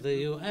for the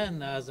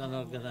UN as an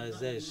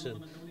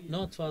organization,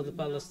 not for the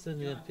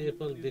Palestinian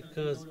people,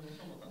 because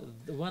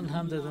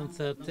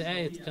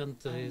 138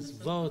 countries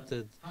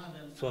voted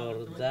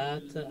for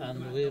that,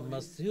 and we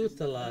must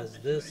utilize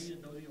this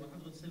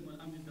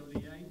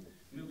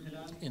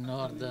in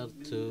order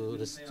to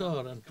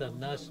restore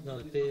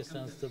international peace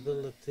and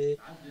stability,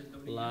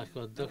 like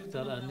what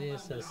Dr.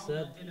 Anis has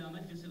said,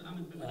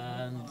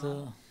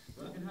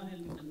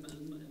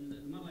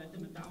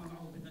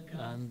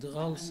 and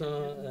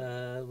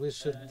also we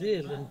should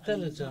deal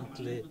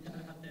intelligently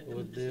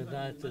with the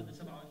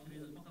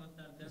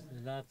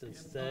United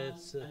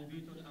States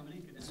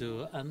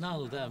to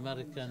annul the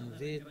American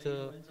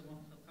veto,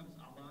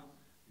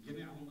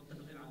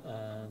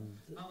 and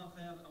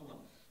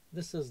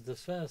this is the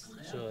first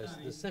choice.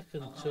 The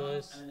second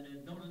choice,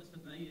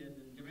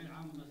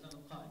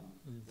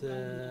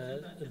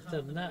 the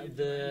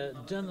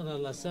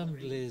General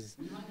Assembly's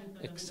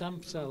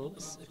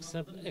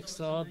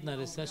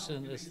extraordinary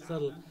session is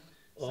still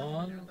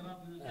on,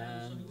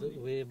 and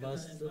we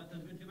must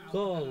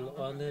call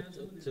on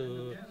it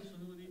to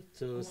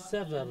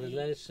sever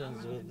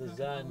relations with the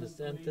Zionist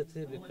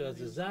entity, because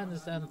the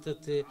Zionist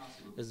entity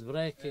is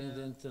breaking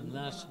the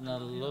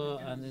international law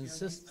and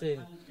insisting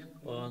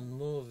on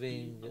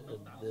moving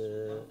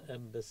the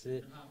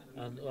embassy.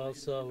 And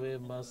also we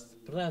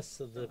must press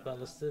the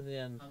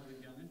Palestinian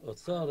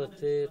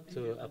Authority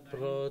to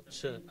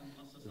approach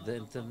the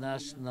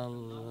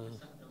international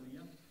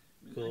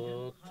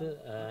court,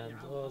 and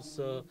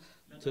also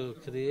to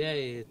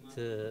create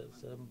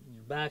some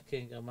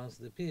backing amongst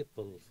the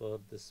people for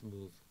this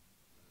move.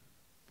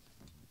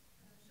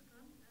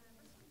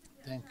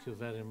 Thank you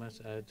very much.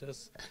 I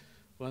just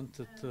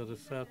wanted to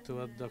refer to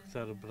what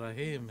Dr.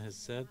 Ibrahim has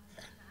said.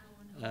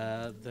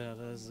 There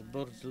is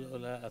Burj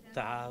al-Ula,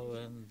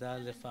 Al-Ta'awun,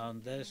 Dali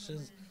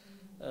Foundations.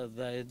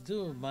 They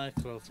do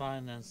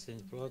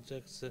microfinancing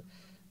projects,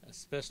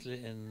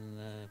 especially in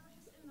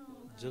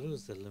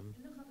Jerusalem.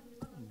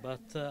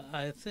 But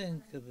I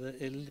think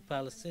the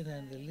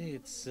Palestinian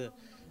elites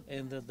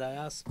in the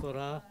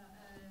diaspora,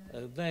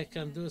 they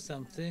can do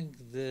something.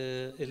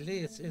 The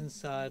elites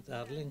inside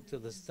are linked to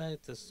the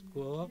status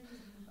quo,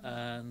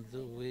 and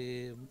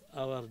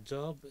our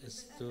job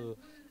is to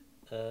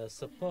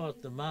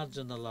support the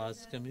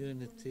marginalized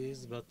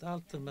communities, but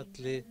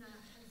ultimately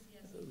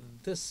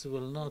this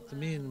will not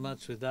mean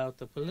much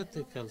without a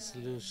political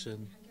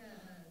solution.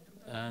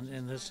 And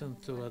in addition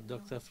to what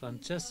Dr.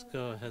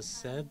 Francesco has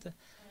said,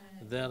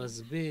 there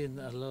has been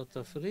a lot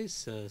of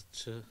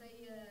research.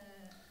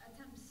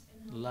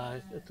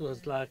 It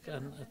was like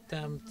an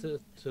attempt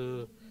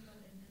to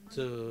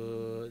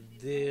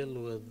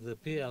deal with the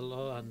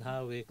PLO and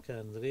how we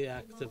can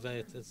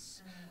reactivate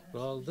its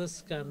role.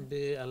 This can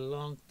be a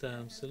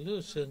long-term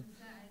solution,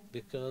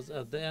 because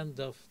at the end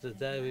of the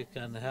day we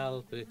can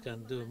help, we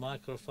can do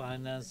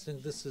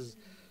microfinancing. This is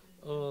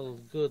all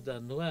good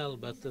and well,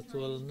 but it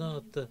will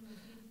not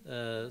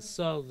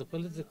solve the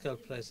political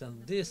crisis.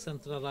 And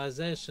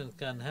decentralization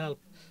can help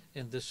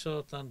in the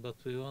short run, but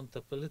we want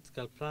a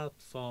political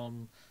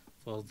platform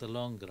for the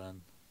long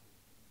run.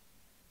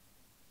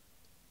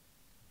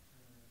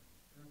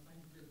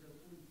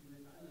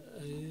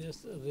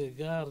 Yes,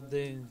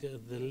 regarding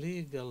the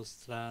legal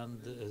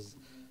strand is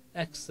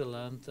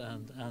excellent,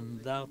 and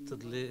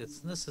undoubtedly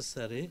it's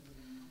necessary,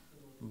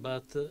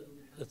 but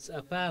it's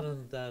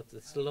apparent that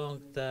it's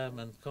long-term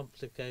and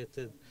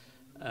complicated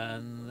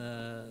and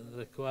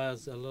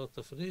requires a lot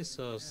of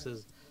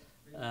resources,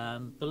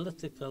 and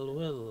political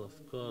will,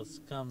 of course,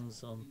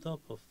 comes on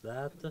top of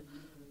that,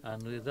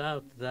 and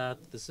without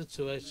that the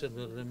situation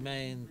will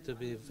remain to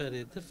be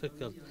very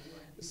difficult,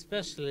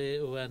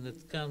 especially when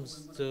it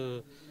comes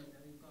to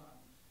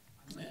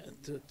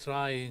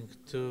trying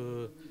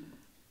to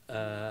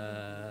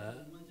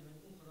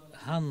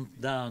hunt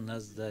down,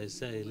 as they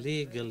say,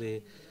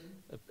 legally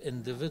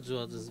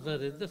individuals is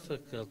very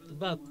difficult.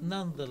 But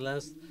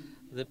nonetheless,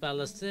 the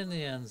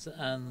Palestinians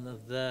and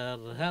their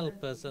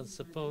helpers and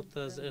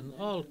supporters in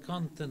all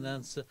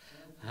continents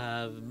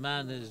have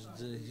managed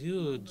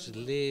huge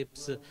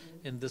leaps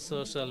in the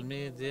social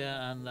media.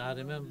 And I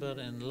remember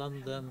in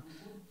London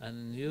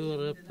and in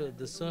Europe,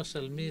 the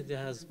social media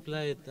has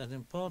played an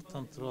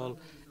important role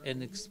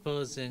in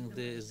exposing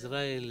the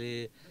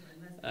Israeli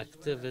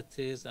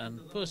activities and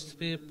pushed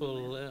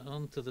people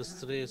onto the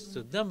streets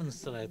to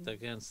demonstrate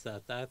against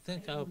that. I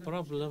think our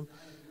problem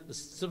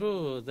is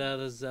true. There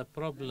is a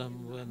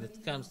problem when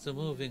it comes to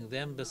moving the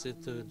embassy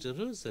to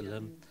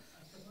Jerusalem,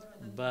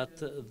 but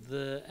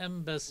the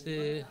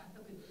embassy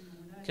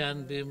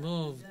can be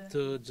moved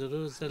to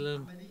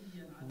Jerusalem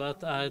but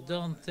I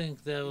don't think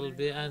there will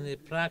be any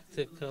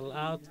practical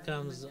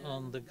outcomes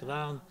on the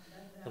ground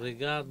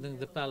regarding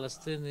the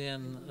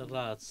Palestinian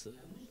rights.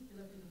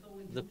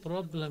 The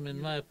problem, in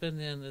my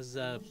opinion, is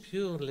a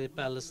purely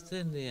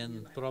Palestinian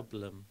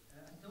problem.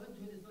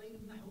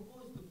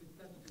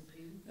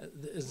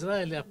 The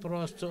Israeli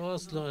approach to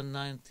Oslo in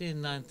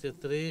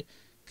 1993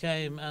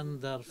 came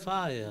under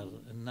fire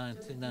in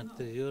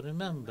 1993, you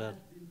remember,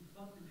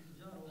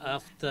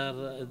 after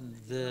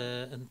the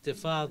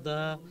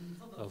intifada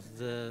of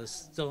the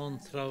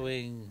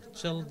stone-throwing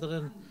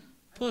children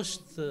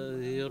pushed the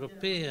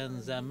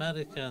Europeans,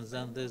 Americans,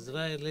 and the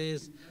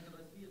Israelis,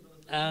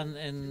 and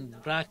in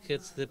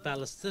brackets the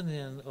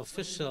Palestinian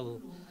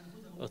official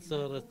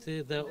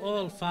authority, they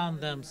all found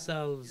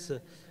themselves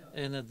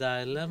in a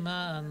dilemma,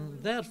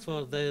 and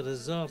therefore they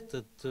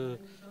resorted to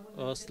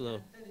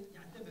Oslo.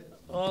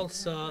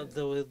 Also,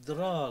 the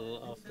withdrawal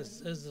of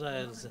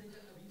Israel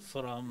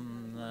from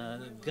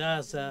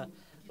Gaza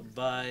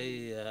by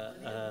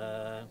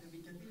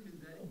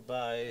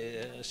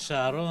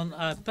Sharon.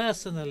 I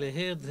personally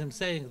heard him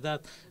saying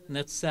that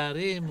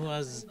Netzarim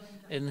was,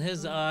 in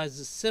his eyes,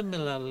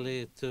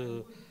 similarly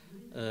to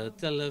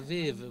Tel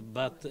Aviv,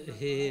 but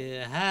he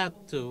had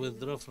to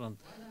withdraw from.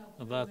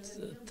 But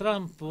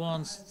Trump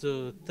wants to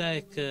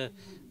take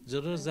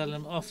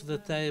Jerusalem off the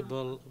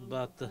table,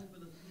 but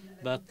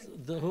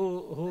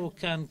who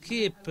can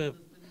keep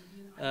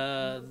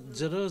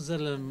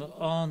Jerusalem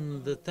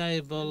on the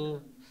table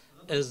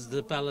is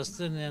the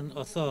Palestinian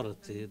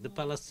Authority. The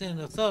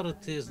Palestinian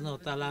Authority is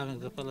not allowing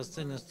the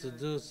Palestinians to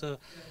do so.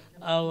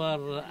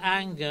 Our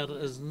anger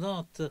is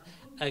not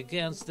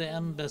against the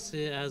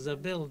embassy as a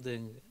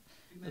building.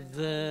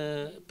 The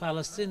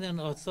Palestinian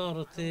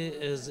Authority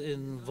is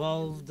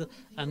involved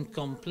and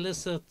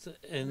complicit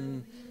in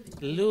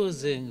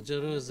losing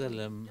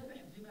Jerusalem.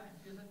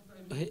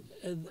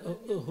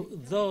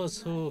 Those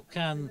who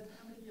can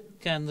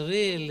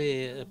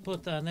really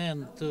put an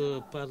end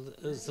to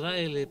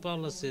Israeli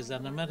policies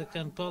and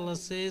American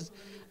policies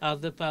are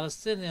the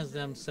Palestinians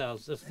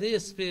themselves. If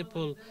these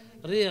people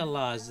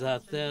realize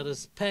that there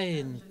is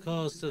pain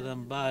caused to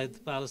them by the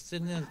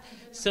Palestinians,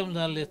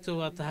 similarly to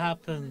what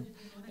happened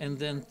in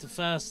the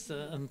first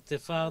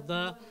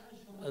Intifada,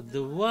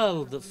 the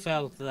world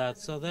felt that.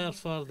 So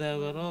therefore there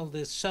were all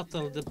this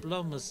shuttle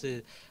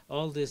diplomacy,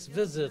 all these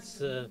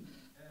visits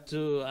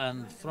to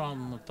and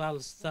from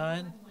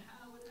Palestine.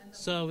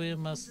 So we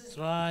must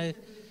try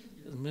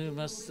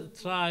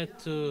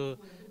to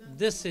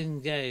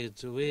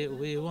disengage.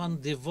 We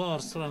want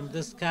divorce from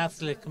this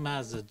Catholic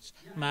marriage.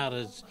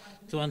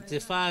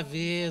 25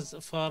 years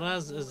for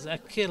us is a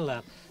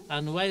killer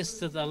and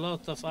wasted a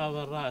lot of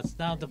our rights.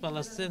 Now the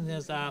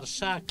Palestinians are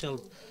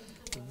shackled.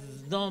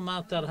 No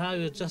matter how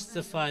you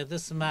justify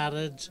this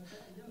marriage,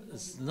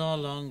 it's no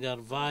longer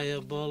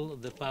viable.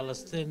 The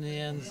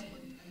Palestinians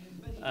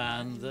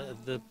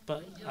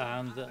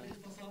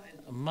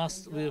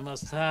we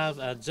must have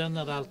a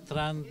general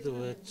trend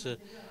which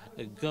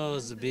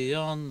goes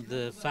beyond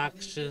the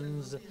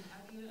factions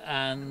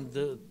and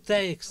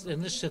takes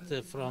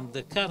initiative from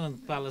the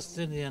current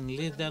Palestinian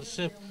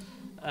leadership,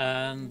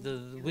 and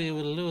we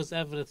will lose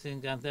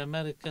everything, and the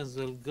Americans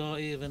will go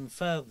even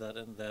further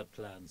in their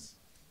plans.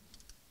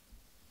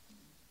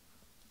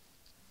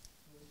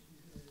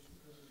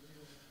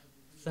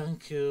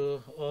 Thank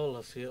you, all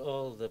of you,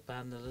 all the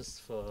panelists,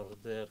 for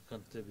their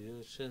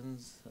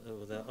contributions.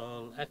 They're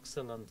all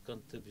excellent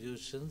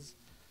contributions.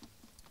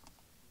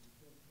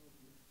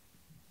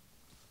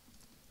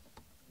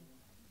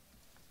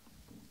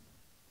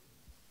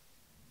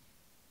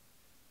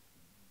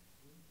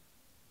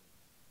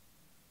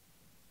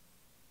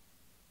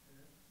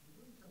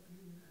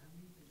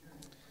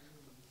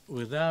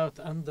 Without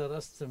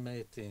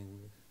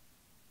underestimating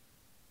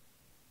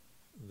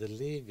the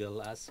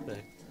legal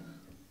aspect,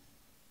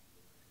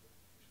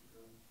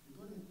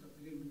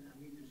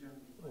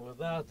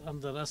 without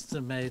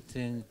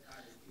underestimating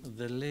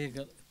the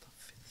legal,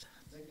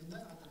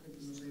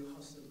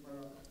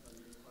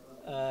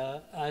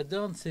 I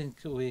don't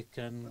think we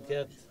can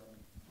get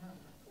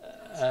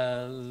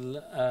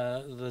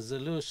a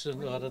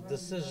resolution or a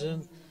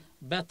decision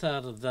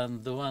better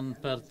than the one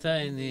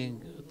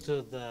pertaining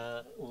to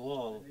the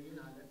wall.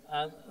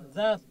 And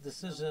that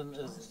decision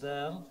is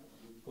there.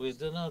 We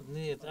do not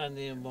need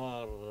any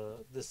more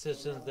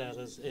decisions. There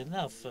is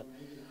enough.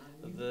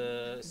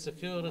 The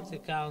Security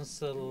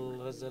Council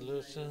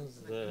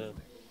resolutions, the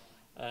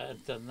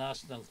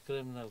International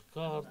Criminal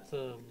Court,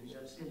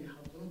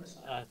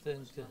 I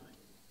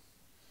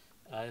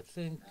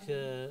think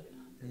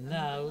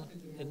now,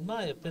 in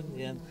my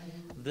opinion,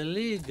 the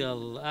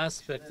legal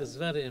aspect is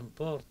very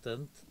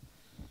important.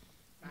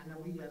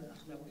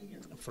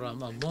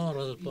 From a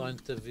moral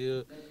point of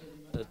view,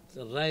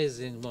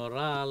 raising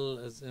morale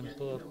is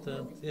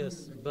important,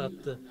 yes,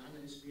 but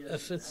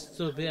if it's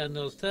to be an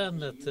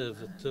alternative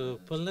to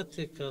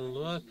political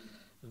work,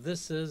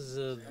 This is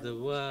the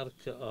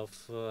work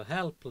of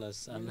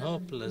helpless and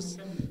hopeless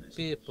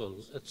people.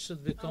 It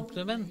should be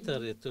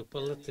complementary to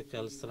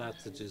political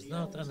strategies,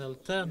 not an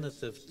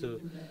alternative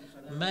to.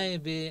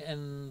 Maybe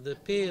in the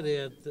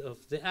period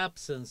of the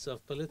absence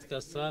of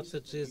political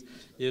strategies,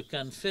 you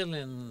can fill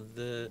in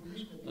the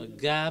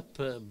gap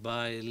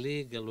by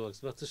legal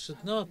works, but it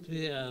should not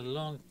be a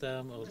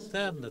long-term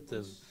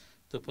alternative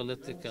to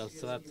political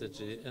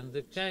strategy. In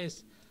the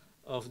case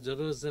of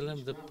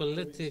Jerusalem, the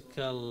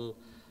political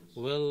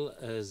will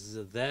is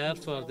there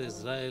for the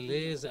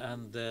Israelis,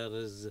 and there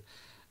is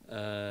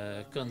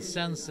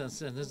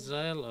consensus in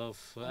Israel of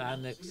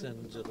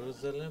annexing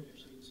Jerusalem.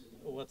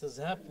 What is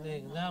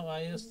happening now,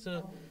 I used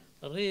to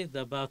read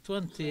about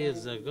 20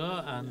 years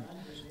ago, and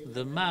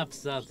the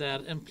maps that they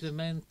are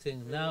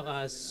implementing now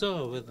I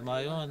saw with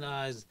my own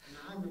eyes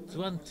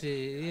 20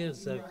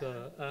 years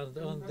ago. And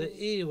on the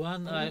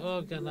E1, I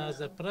organized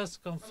a press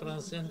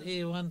conference in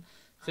E1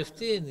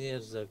 15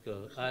 years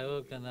ago. I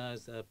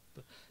organized a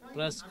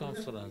press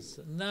conference.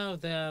 Now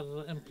they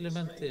are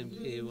implementing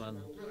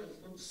E1.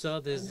 So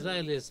the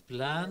Israelis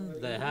plan,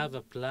 they have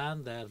a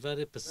plan, they are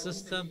very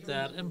persistent, they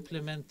are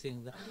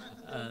implementing,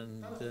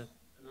 and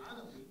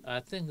I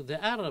think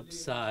the Arab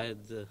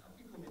side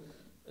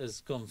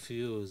is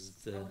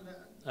confused.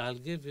 I'll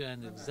give you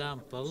an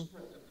example.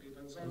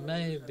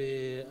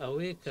 Maybe a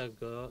week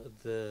ago,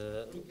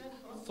 the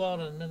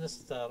foreign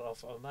minister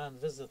of Oman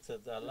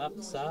visited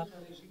Al-Aqsa.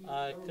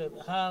 I could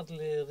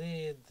hardly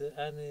read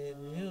any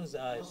news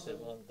item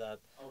on that.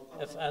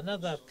 If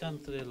another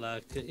country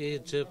like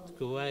Egypt,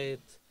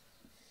 Kuwait,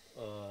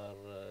 or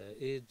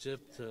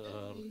Egypt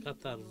or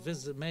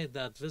Qatar made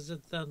that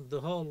visit, then the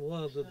whole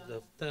world would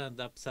have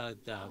turned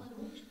upside down.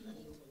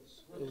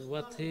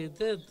 What he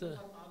did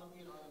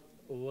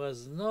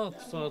was not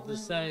for the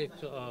sake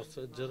of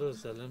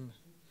Jerusalem,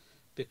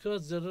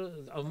 because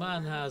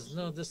Oman has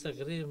no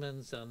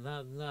disagreements and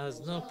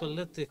has no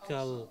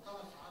political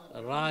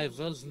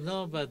rivals.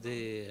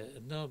 Nobody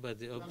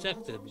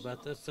objected.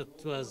 But if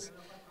it was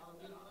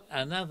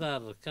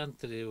another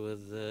country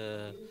with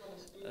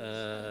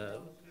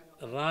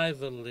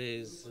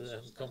rivalries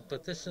and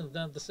competition,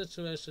 then the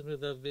situation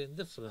would have been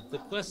different. The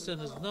question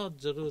is not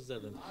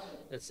Jerusalem.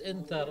 It's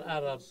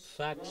inter-Arab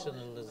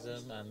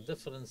factionalism and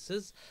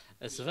differences.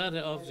 It's very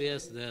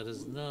obvious there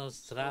is no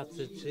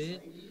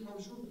strategy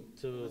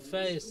to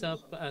face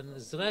up an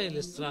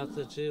Israeli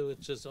strategy,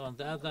 which is, on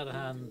the other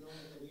hand,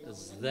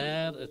 is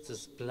there, it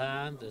is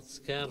planned, it's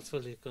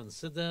carefully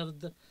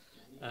considered,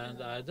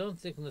 and I don't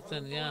think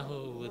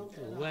Netanyahu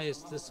would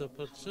waste this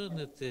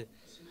opportunity.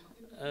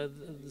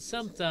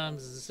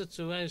 Sometimes the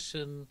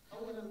situation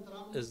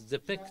is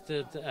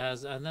depicted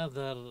as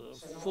another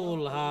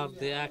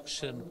foolhardy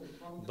action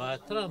by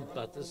Trump,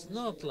 but it's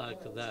not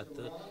like that.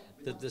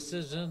 The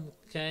decision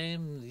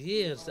came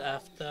years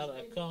after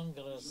a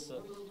Congress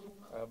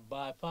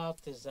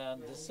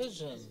bipartisan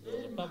decision,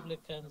 the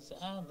Republicans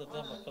and the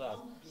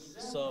Democrats.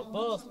 So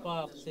both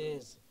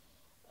parties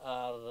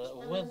are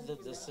with the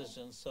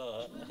decision.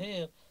 So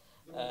here,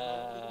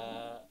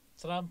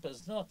 Trump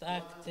is not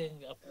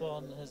acting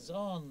upon his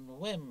own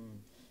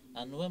whim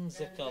and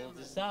whimsical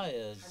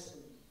desires.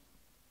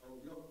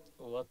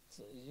 What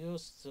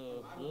used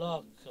to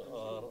block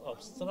or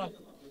obstruct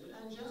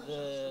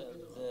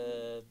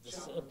the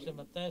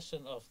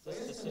implementation of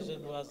this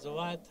decision was the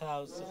White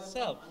House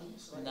itself.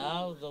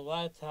 Now the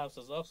White House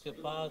is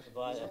occupied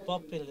by a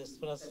populist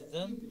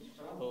president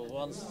who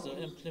wants to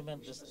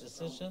implement this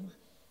decision.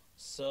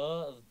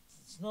 So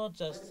it's not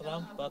just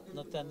Trump, but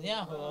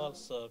Netanyahu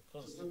also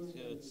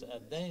constitutes a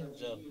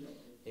danger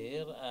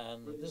here,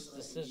 and this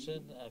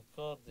decision,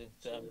 according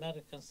to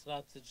American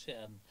strategy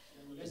and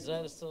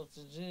Israeli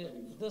strategy,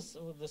 this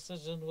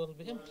decision will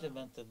be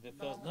implemented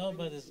because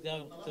nobody is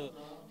going to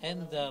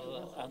hinder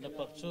an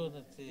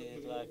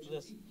opportunity like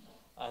this.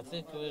 I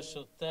think we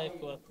should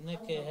take what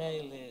Nikki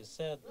Haley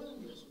said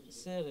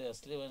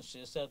seriously when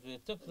she said we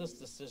took this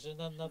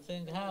decision and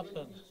nothing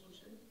happened.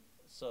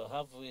 So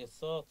have we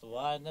thought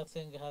why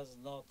nothing has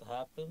not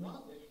happened?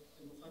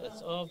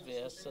 It's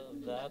obvious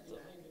that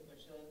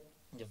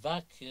the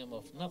vacuum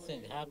of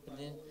nothing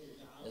happening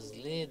is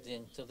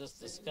leading to this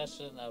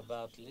discussion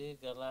about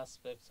legal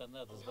aspects and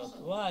others.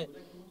 But why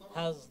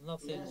has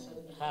nothing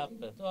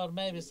happened? Or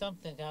maybe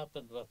something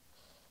happened, but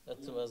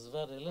it was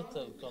very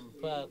little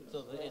compared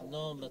to the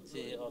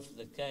enormity of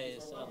the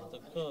case and the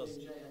cause.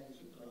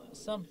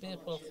 Some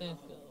people think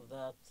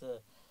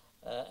that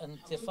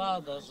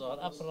intifadas or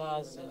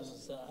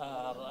uprisings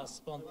are a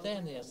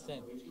spontaneous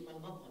thing.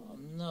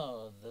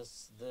 No,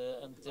 the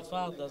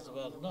intifadas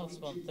were not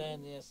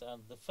spontaneous,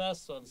 and the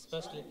first one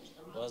especially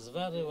was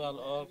very well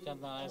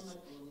organized.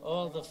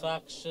 All the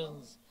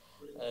factions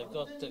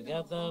got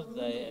together,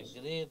 they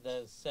agreed,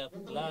 they set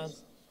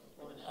plans,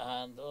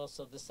 and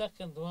also the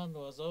second one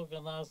was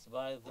organized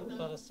by the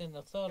Palestinian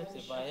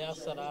Authority, by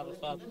Yasser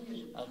Arafat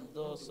and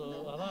those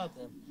who are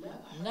him.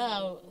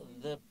 Now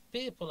the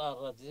people are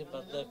ready,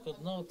 but they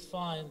could not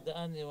find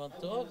anyone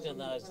to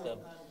organize them.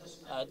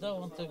 I don't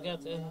want to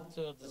get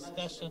into a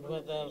discussion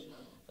whether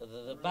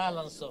the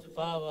balance of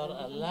power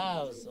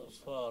allows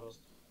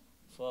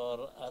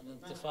for an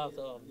intifada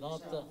or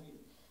not.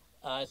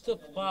 I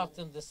took part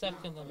in the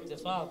second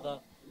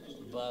intifada,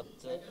 but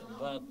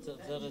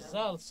the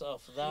results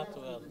of that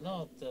were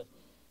not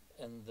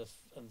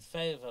in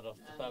favor of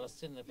the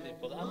Palestinian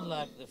people,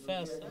 unlike the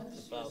first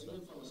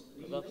intifada.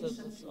 But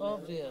it's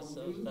obvious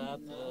that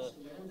the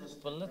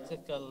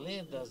political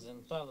leaders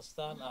in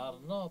Palestine are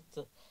not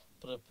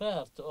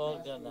prepared to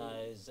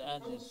organize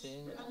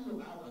anything,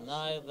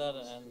 neither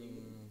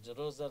in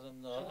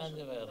Jerusalem nor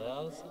anywhere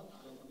else.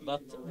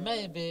 But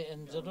maybe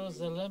in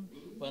Jerusalem,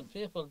 when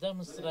people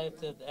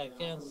demonstrated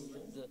against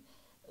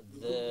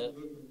the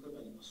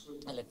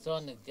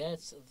electronic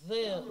gates,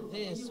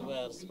 these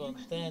were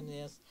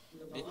spontaneous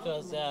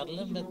because they are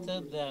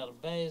limited, they are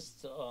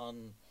based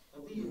on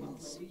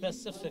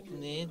specific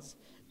needs.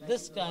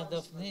 This kind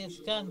of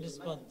needs can be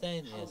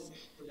spontaneous,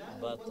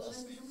 but a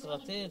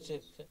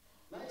strategic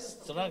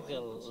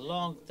struggle,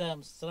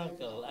 long-term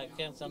struggle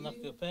against an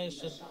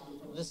occupation,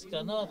 this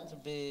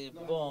cannot be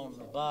borne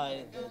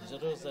by the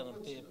Jerusalem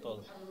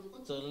people.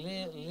 To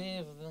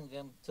leave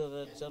them to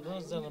the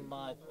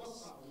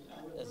Jerusalemites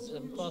is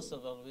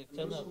impossible. We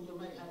cannot.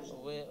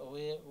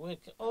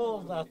 All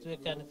that we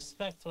can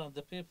expect from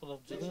the people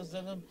of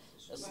Jerusalem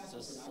is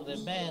to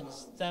remain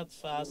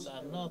steadfast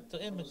and not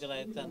to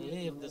immigrate and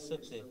leave the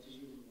city.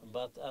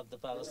 But at the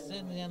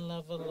Palestinian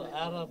level,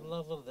 Arab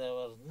level, there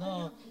was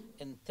no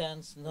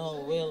intent,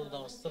 no will,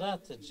 no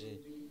strategy.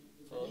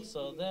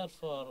 So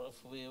therefore,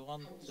 if we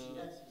want to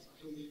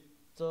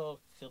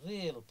talk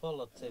real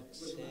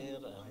politics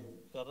here and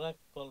correct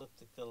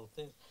political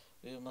things,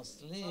 we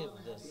must leave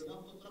this.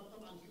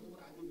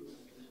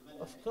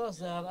 Of course,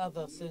 there are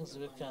other things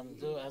we can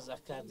do as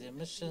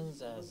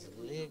academicians, as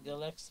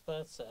legal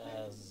experts,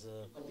 as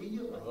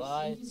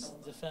rights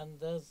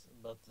defenders,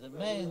 but the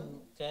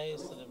main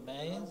case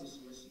remains,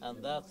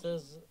 and that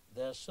is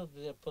there should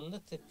be a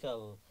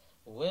political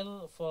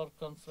will for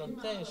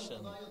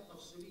confrontation.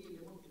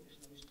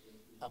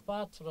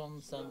 Apart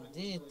from some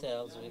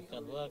details we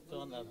can work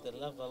on at the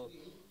level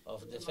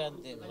of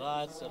defending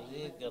rights or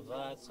legal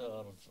rights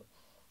or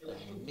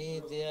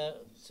media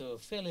to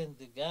fill in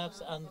the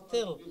gaps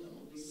until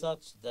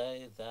such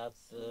day that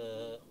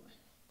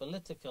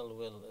political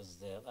will is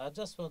there. I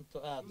just want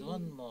to add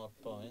one more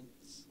point.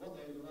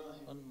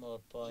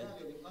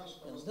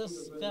 In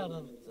this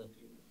current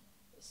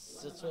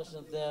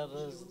situation, there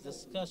is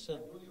discussion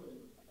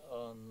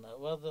on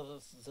whether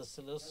the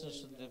solution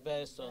should be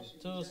based on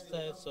 2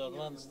 states or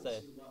 1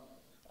 state.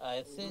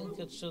 I think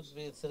it should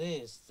be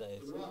 3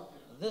 states.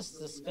 This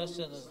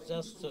discussion is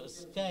just to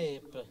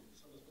escape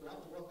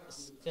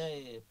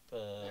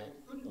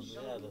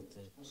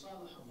reality.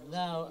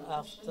 Now,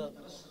 after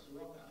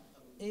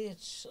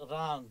each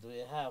round we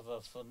have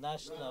of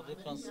national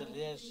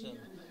reconciliation,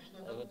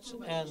 which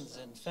ends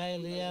in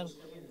failure,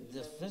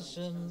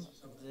 division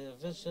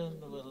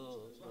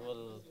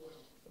will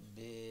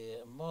be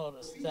more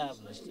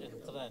established,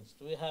 entrenched.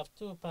 We have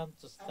 2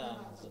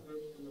 Bantustans,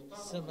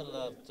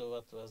 similar to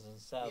what was in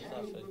South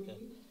Africa.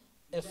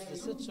 If the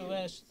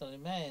situation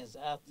remains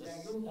as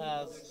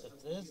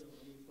it is,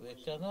 we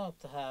cannot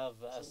have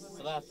a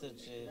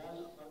strategy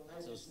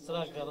to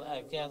struggle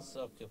against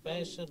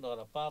occupation or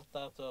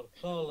apartheid or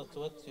call it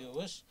what you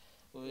wish.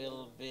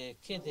 We'll be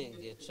kidding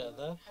each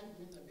other.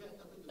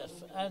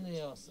 If any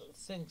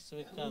thinks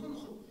we can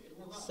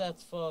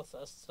set forth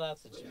a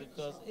strategy,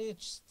 because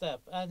each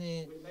step,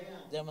 any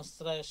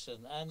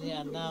demonstration, any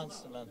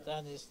announcement,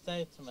 any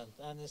statement,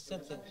 any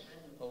sitting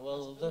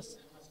will this.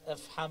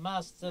 If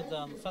Hamas did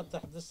and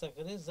Fatah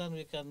disagrees, then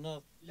we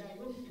cannot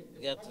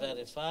get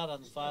very far,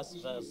 and vice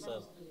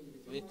versa.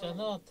 We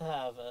cannot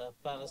have a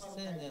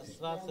Palestinian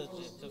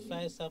strategy to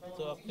face up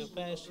to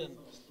occupation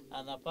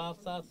and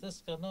apartheid.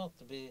 This cannot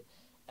be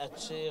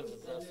achieved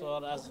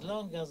for as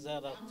long as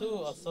there are 2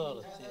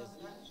 authorities.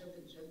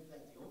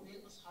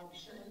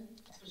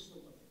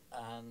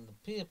 And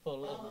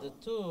people in the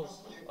 2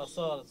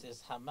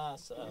 authorities,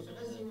 Hamas and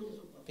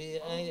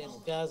PA in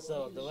Gaza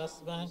or the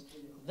West Bank,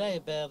 they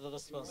bear the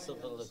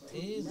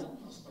responsibilities,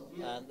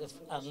 and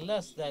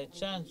unless they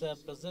change their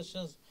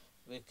positions,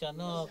 we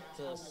cannot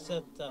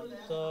sit and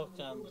talk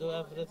and do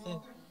everything.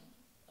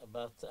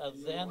 But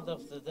at the end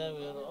of the day,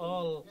 we will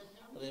all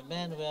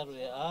remain where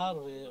we are.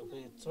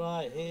 We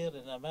try here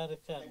in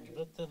America and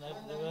Britain,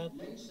 everywhere,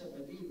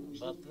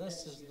 but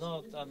this is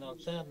not an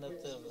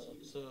alternative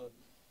to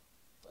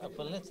a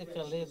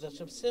political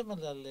leadership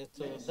similarly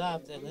to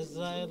that in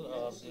Israel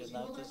or the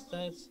United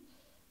States,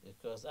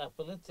 because a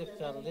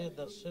political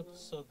leadership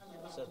should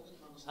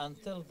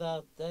until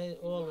that day,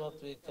 all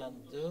what we can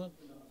do,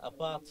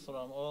 apart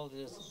from all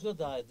these good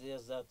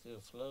ideas that you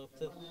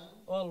floated,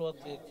 all what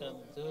we can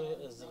do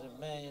is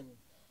remain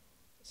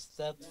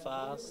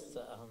steadfast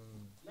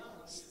and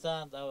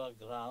stand our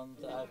ground.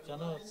 I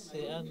cannot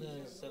see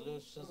any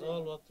solutions.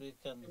 All what we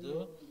can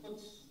do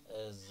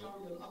is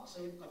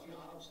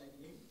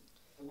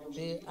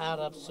the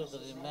Arabs should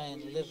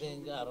remain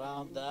living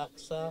around the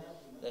Aqsa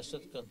They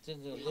should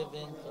continue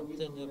living,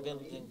 continue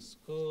building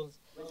schools,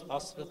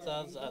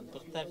 hospitals, and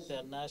protect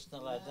their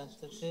national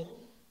identity.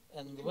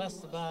 In the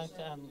West Bank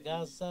and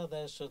Gaza,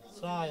 they should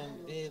try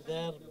and be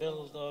there,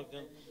 build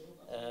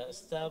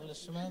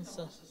establishments,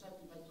 and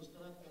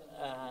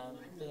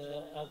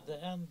at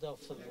the end of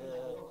the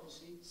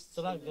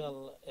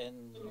struggle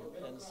in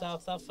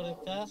South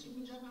Africa,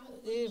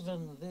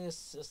 even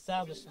these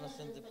establishments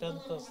in the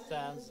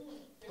Pentecostans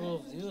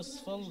proved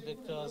useful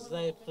because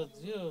they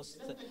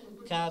produced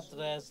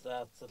cadres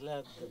that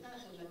led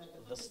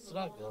the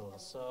struggle.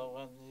 So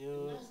when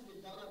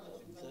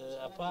the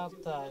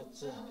apartheid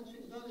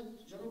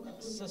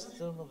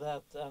system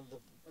that and the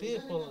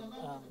people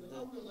and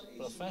the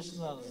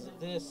professionals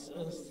these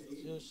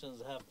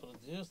institutions have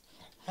produced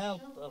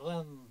help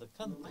run the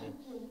country.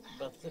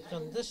 But the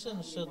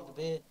condition should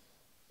be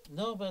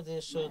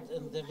nobody should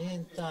in the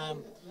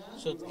meantime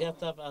should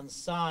get up and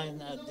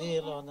sign a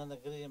deal on an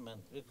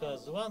agreement,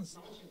 because once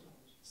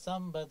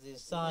somebody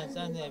signs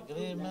any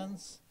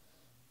agreements,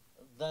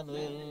 then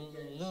we'll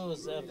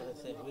lose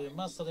everything. We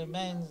must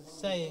remain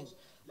saying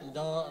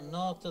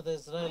no to the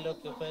Israeli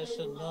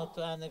occupation, no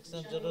to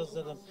annexing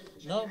Jerusalem.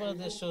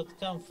 Nobody should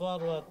come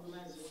forward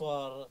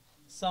for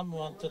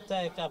someone to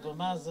take Abu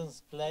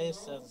Mazen's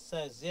place and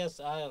says, yes,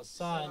 I'll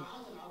sign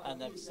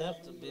and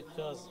accept,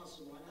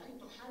 because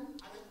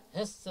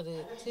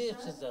history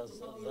teaches us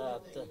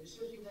that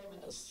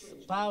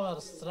power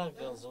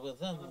struggles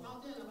within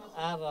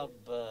Arab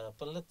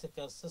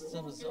political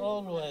systems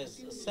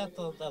always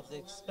settled at the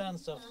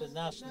expense of the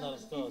national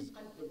cause.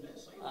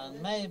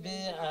 And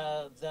maybe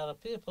there are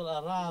people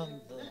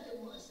around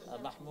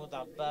Mahmoud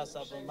Abbas,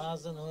 Abu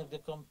Mazen, who will be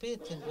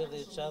competing with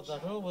each other,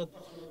 who would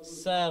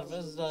serve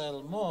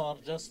Israel more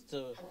just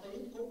to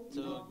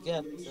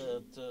get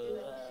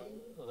to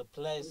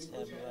replace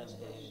him when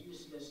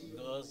he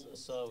goes.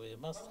 So we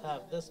must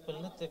have this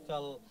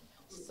political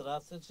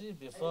strategy.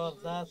 Before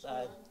that,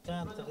 I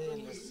can't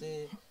really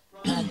see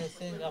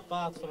anything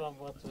apart from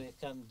what we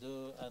can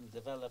do and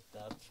develop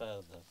that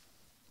further.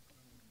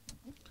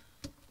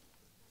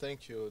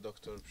 Thank you,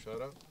 Dr.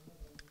 Bshara.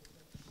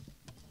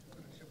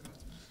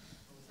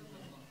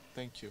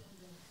 Thank you.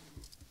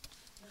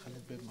 خلي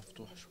الباب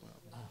مفتوح شوي.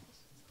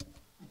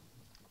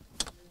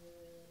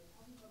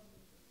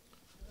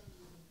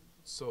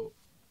 So,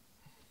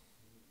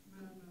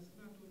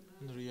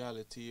 in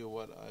reality,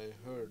 what I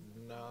heard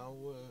now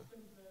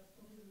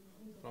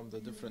from the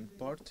different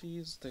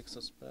parties takes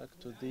us back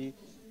to the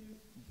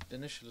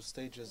initial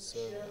stages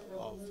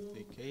of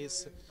the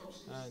case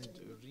and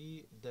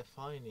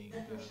redefining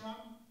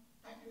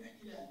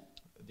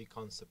the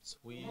concepts.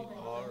 We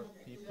are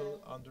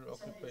people under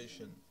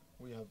occupation.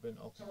 We have been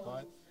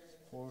occupied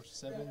for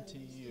 70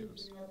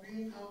 years,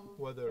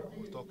 whether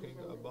we're talking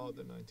about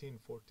the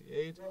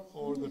 1948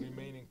 or the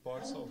remaining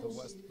parts of the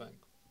West Bank.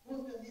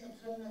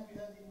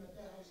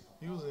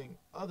 Using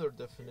other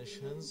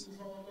definitions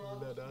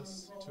led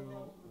us to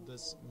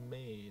this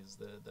maze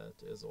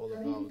that is all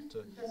about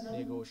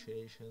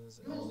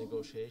negotiations and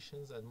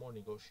negotiations and more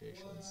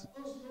negotiations.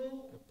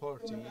 A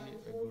party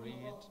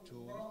agreed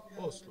to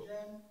Oslo.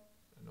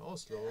 In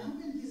Oslo,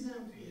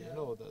 you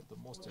know that the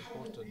most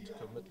important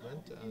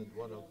commitment, and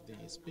one of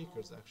the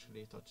speakers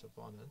actually touched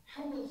upon it,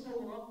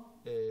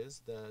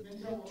 is that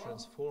it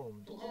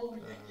transformed a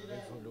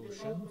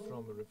revolution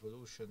from a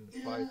revolution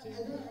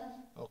fighting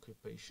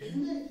occupation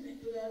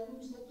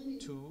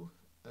to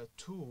a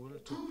tool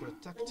to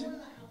protect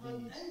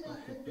the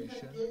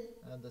occupation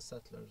and the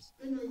settlers,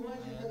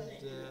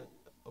 and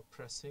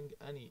oppressing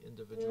any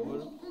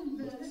individual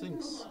who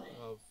thinks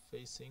of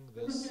facing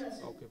this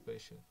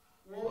occupation.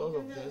 All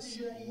of this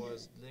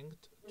was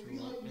linked to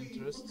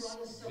interests,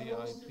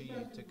 VIP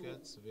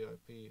tickets,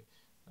 VIP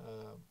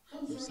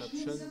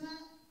reception,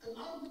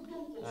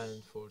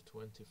 and for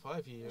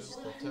 25 years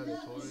the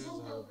territories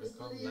have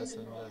become less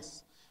and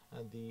less,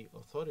 and the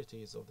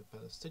authorities of the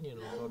Palestinian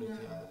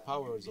Authority and the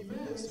powers of the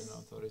Palestinian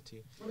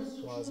Authority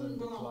was in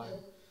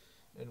decline.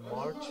 In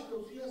March,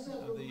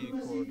 the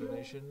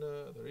coordination,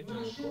 the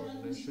regional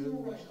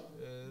coordination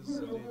is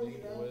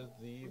dealing with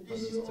the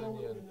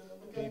Palestinian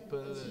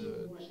people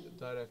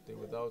directly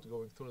without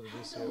going through the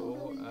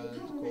DCO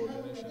and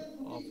coordination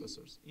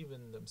officers.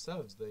 Even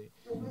themselves, they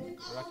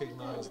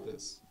recognize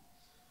this.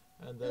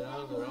 And there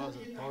are the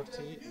other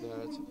party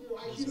that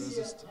is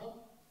resisting.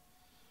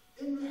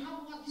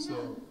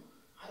 So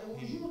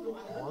he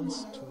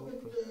wants to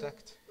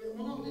protect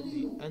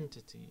the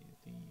entity,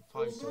 the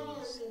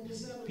fighters,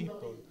 the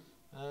people,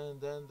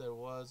 and then there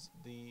was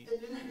the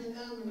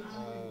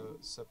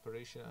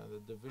separation and the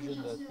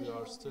division that we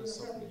are still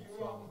suffering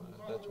from,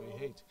 that we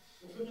hate.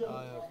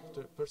 I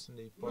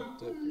personally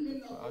partook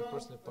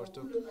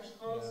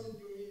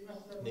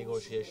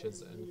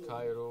negotiations in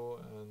Cairo,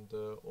 and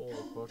all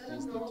the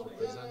parties that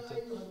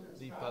represented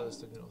the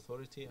Palestinian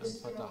Authority and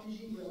Fatah.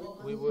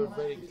 We were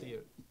very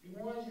clear.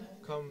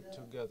 Come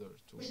together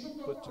to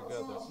put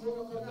together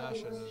a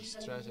national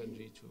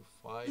strategy to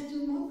fight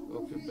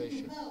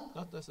occupation,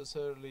 not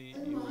necessarily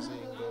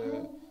using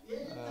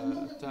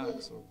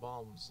attacks or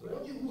bombs,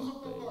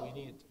 but we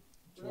need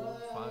to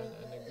find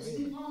an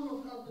agreement.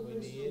 We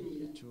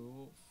need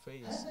to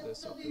face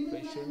this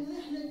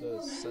occupation,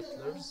 the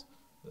settlers,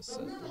 the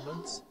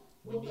settlements.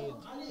 We need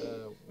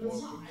a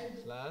working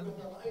plan.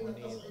 We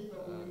need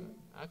an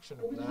action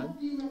plan.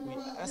 We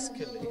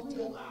escalate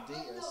and we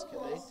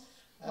de-escalate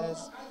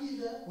as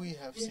we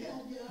have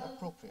seen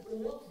appropriate.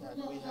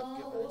 And we have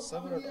given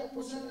several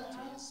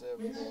opportunities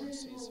for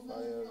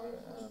ceasefire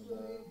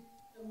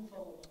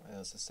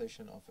and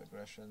cessation of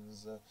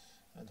aggressions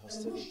and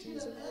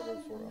hostilities in order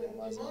for Abu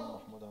Mazen and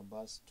Mahmoud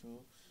Abbas to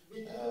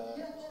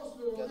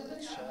get a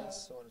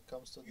chance when it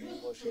comes to the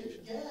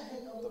negotiation.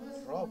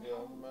 The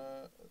problem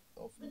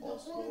of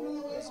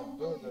Oslo is a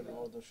burden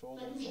on the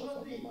shoulders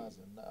of Abu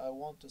Mazen. I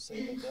want to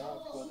say that they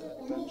have good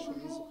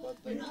intentions, but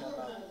they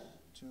cannot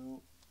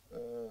to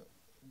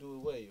do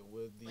away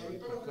with the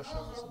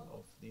repercussions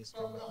of these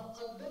commitments.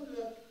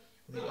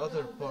 The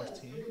other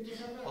party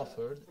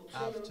offered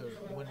after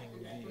winning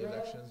the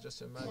elections.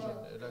 Just imagine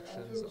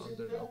elections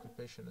under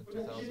occupation in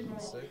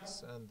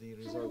 2006 and the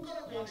result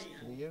was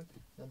clear,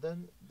 and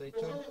then they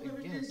turned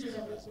against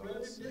the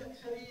results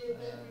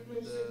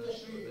and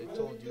they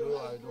told you,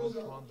 I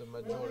don't want the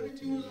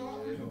majority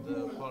in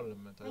the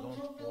parliament, I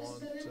don't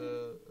want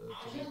to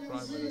be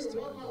prime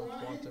minister, I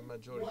don't want a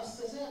majority,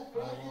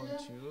 I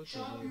want you to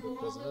be the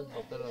president,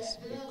 but let us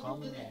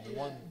become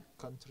one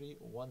country,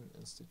 one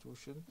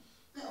institution,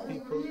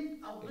 people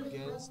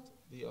against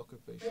the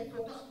occupation.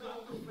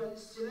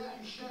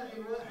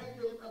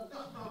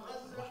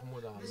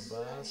 Mahmoud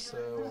Abbas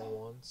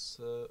wants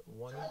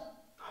one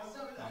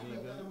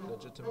legal,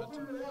 legitimate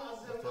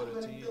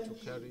authority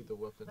to carry the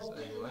weapons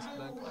in West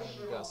Bank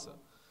and Gaza.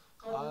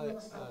 I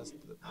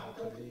asked my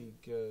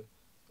colleague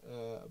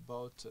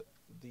about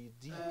the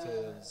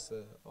details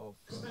of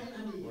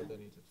what they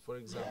needed. For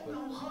example,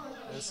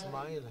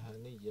 Ismail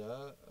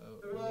Haniya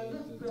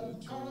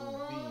needed to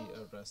be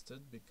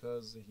arrested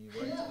because he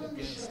went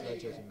against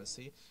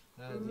legitimacy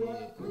and he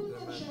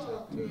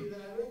implemented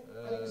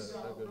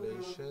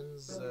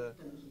regulations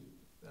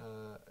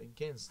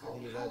against the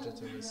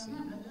legitimacy.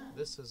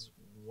 This is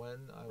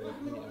when I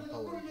would be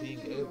empowered,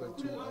 being able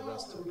to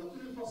arrest him.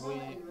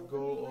 We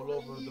go all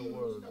over the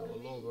world,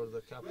 all over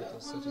the capital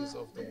cities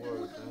of the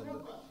world, and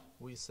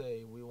we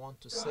say we want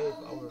to save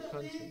our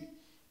country.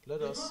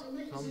 Let us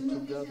come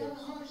together.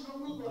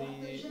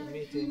 The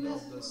meeting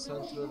of the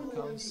Central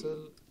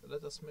Council,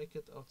 let us make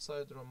it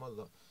outside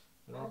Ramallah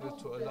in order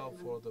to allow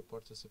for the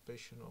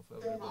participation of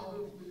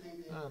everybody.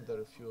 And the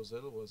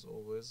refusal was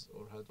always,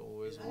 or had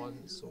always,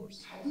 one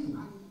source.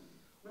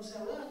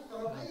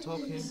 And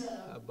talking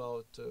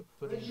about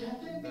putting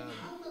them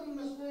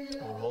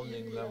or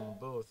holding them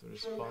both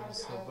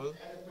responsible,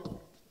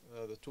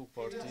 the two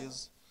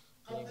parties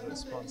being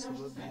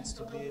responsible needs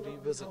to be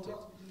revisited.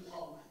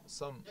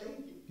 Some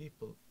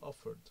people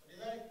offered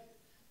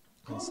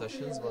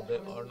concessions, but they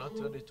are not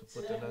ready to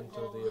put an end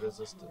to the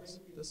resistance.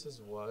 This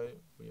is why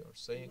we are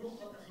saying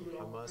to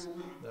Hamas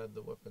that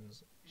the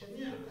weapons of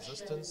the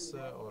resistance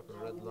are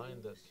a red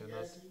line that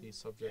cannot be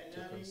subject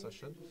to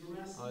concession.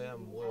 I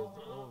am with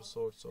all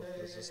sorts of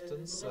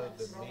resistance,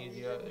 the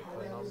media,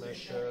 economic,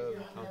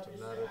 the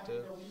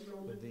counter-narrative,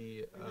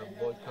 the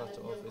boycott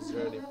of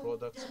Israeli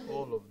products,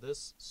 all of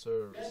this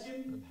serves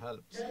and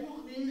helps.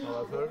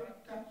 However,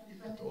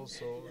 it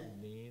also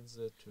needs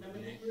to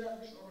be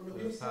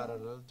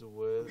paralleled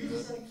with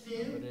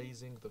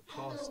raising the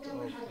cost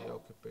of the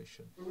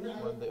occupation.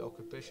 When the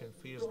occupation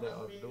feels they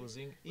are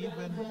losing,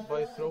 even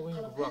by throwing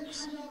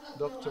rocks,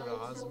 Dr.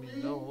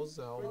 Azmi knows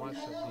how much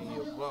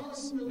the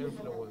rocks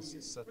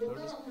influenced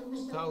settlers.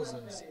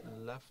 Thousands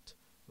left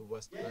the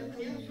West Bank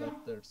and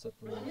left their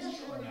settlements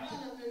empty.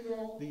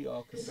 The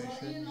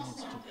occupation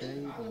needs to pay,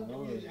 the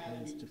world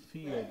needs to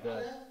feel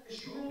that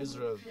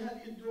Israel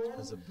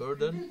is a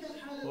burden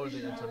for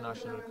the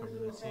international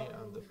community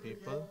and the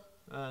people.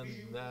 And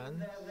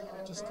then,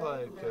 just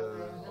like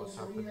what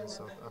happened in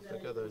South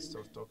Africa, they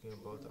start talking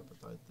about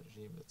apartheid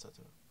regime,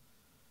 etc.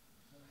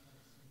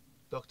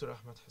 Dr.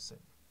 Ahmed Hussein.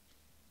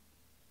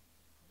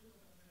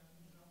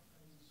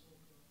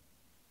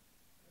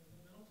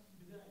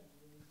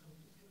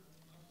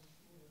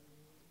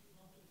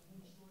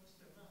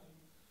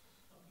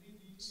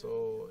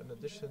 So, in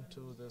addition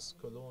to this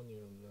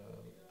colonial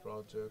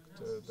project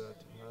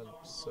that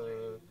helps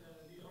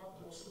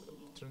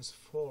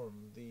transform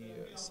the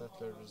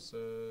settlers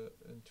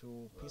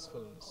into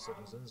peaceful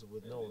citizens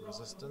with no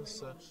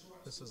resistance,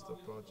 this is the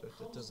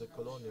project. It is a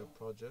colonial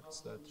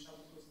project that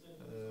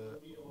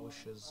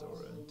wishes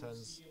or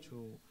intends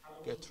to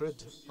get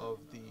rid of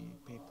the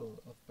people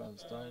of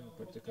Palestine,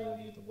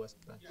 particularly the West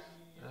Bank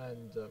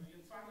and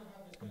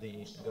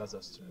the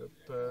Gaza Strip.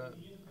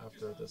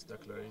 After this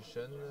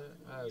declaration,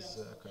 as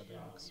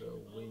academics,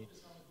 we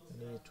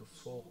need to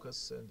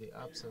focus in the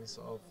absence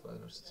of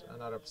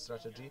an Arab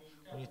strategy.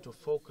 We need to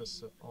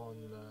focus on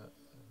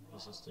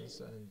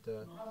resistance and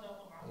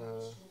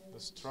the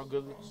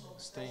struggle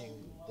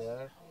staying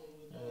there.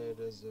 It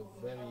is a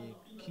very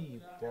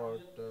key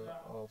part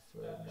of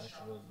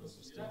national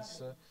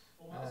resistance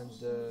and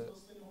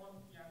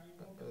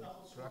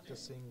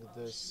practicing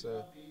this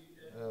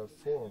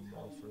form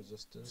of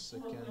resistance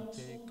can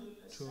take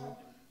two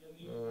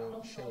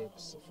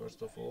shapes.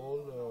 First of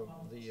all,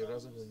 the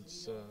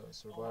residents'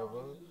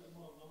 survival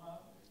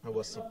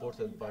was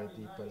supported by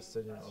the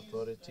Palestinian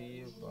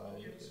Authority,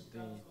 by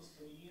the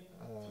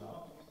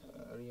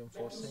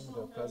reinforcing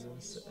their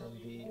presence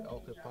in the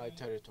occupied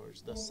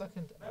territories. The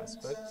second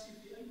aspect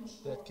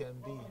that can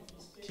be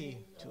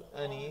key to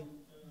any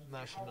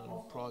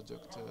national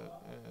project,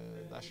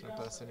 national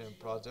Palestinian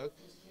project,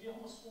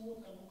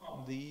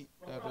 the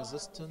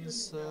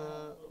resistance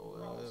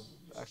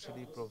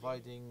actually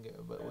providing,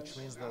 which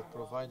means that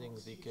providing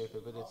the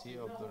capability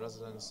of the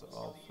residents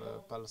of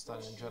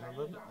Palestine in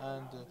general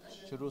and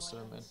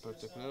Jerusalem in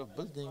particular,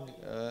 building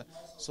a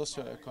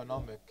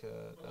socio-economic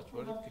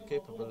network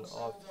capable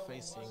of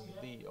facing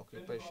the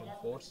occupation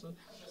force,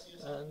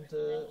 and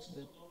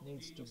it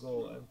needs to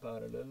go in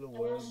parallel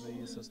with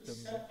the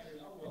systems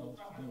of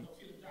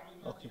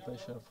the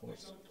occupation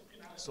force.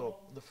 So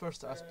the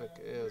first aspect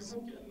is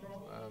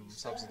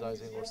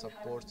subsidizing or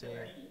supporting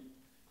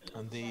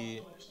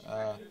the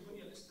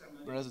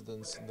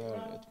residents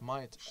there. It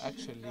might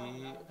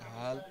actually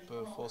help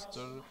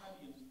foster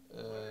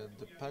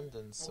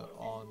dependence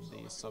on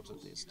the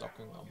subsidies,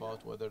 talking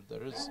about whether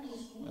there is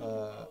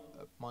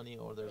money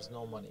or there is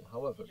no money.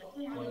 However,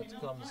 when it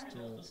comes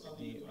to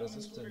the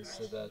resistance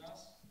that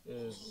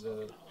is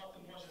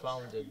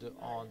founded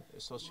on a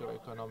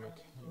socio-economic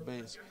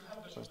base,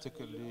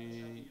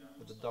 particularly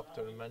the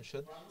doctor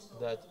mentioned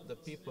that the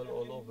people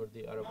all over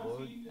the Arab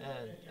world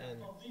and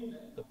in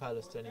the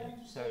Palestinian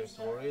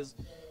territories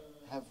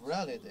have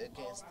rallied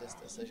against this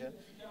decision,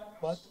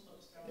 but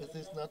it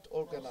is not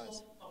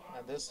organized,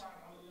 and this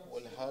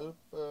will help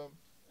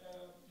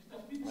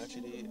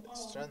actually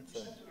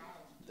strengthen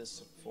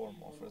this form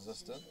of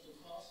resistance.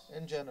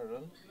 In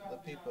general, the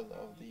people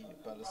of the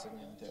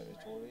Palestinian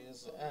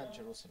territories and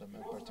Jerusalem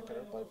in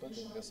particular, by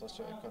building a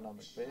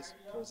socio-economic base,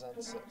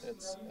 presents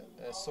its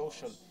a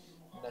social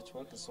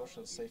network, a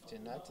social safety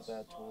net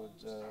that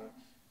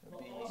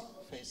would be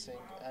facing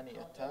any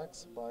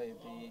attacks by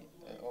the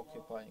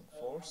occupying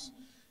force.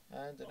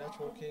 And the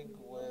networking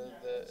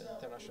with the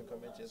international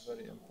community is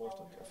very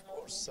important. Of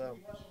course,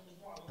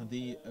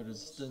 the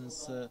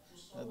resistance,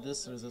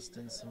 this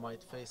resistance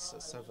might face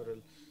several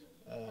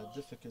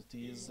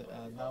difficulties,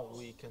 and now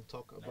we can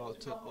talk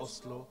about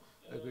Oslo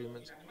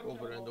agreement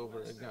over and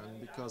over again,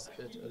 because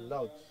it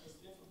allowed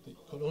the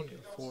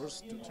colonial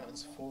force to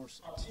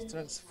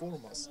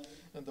transform us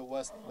in the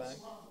West Bank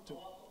to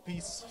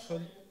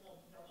peaceful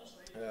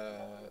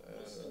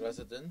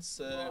residents,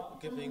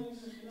 giving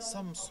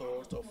some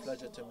sort of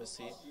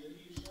legitimacy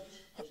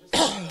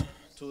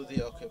to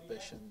the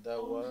occupation.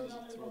 That was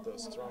through the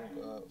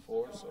strong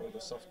force or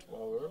the soft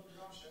power.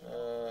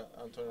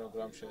 Antonio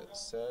Gramsci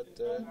said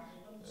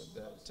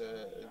that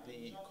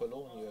the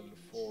colonial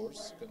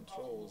force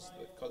controls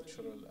the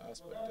cultural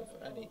aspect of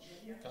any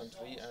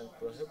country and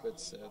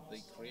prohibits the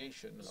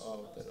creation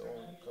of their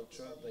own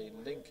culture. They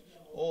link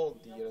all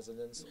the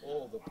residents,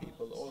 all the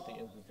people, all the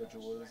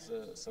individuals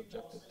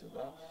subjected to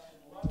that,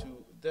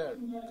 to their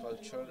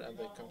culture, and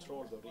they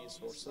control the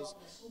resources,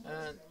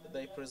 and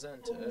they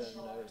present a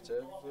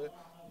narrative.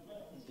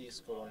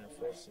 These colonial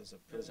forces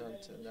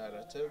present a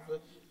narrative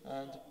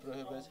and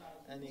prohibit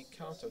any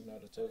counter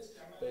narrative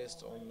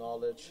based on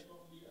knowledge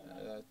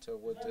that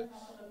would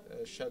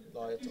shed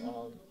light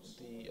on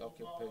the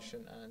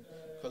occupation and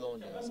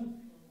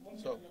colonialism.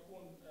 So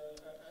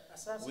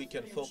we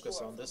can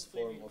focus on this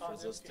form of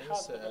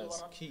resistance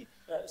as key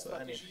to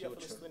any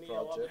future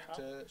project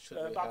should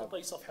we have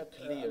a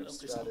clear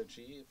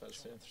strategy,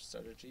 Palestinian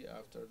strategy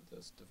after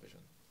this division.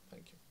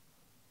 Thank you.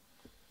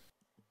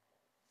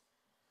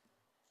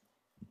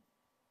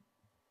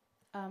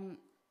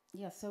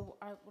 Yeah, so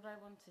what I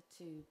wanted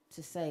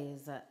to say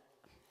is that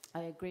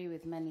I agree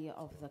with many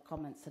of the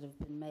comments that have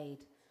been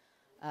made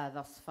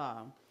thus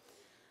far,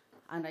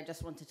 and I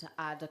just wanted to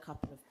add a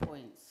couple of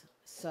points.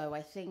 So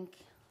I think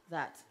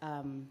that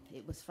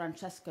it was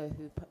Francesco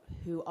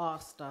who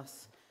asked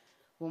us,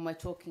 when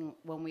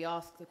we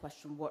ask the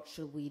question, what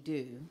should we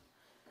do?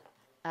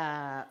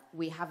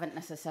 We haven't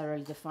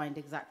necessarily defined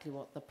exactly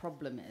what the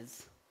problem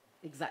is,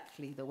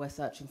 exactly that we're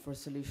searching for a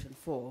solution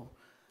for,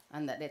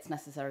 and that it's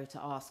necessary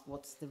to ask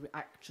what's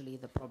actually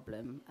the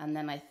problem. And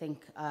then I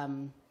think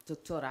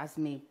Dr.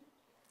 Azmi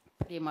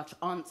pretty much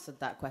answered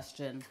that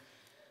question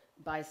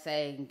by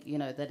saying,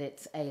 that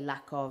it's a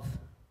lack of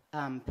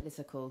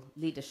political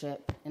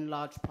leadership, in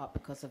large part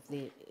because of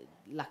the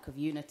lack of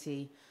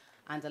unity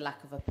and a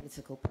lack of a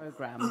political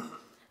program.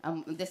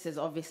 This is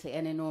obviously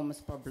an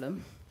enormous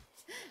problem.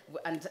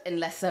 And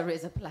unless there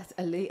is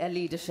a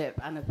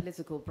leadership and a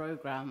political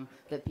program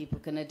that people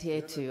can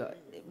adhere to,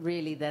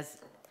 really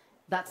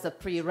that's a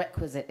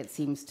prerequisite, it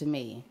seems to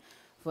me,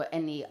 for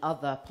any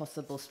other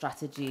possible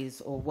strategies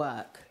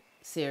or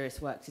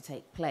serious work to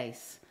take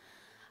place.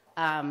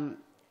 And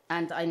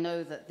I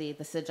know that the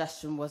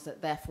suggestion was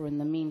that, therefore, in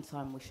the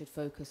meantime, we should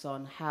focus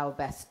on how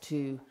best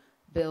to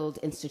build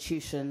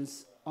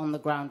institutions on the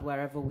ground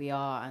wherever we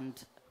are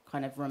and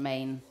kind of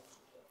remain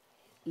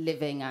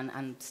living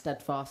and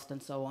steadfast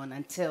and so on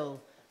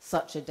until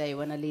such a day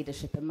when a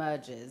leadership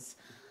emerges,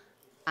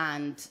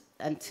 and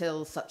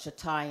until such a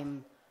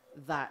time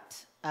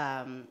that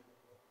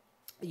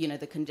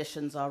the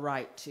conditions are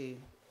right to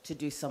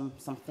do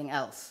something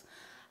else.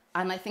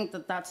 And I think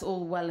that that's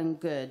all well and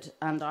good,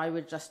 and I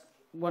would just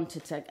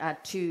wanted to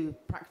add two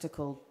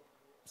practical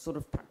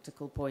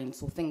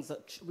points, or things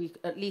that we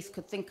at least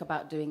could think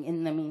about doing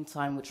in the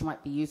meantime, which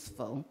might be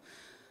useful.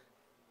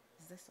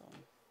 Is this on?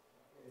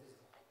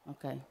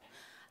 Okay.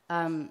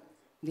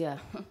 Yeah.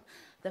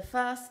 The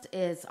first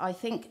is, I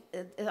think,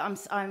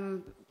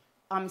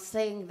 I'm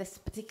saying this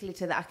particularly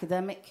to the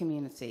academic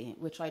community,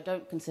 which I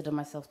don't consider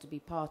myself to be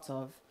part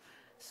of.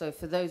 So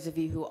for those of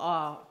you who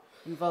are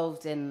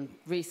involved in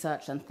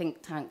research and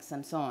think tanks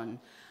and so on,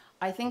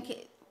 I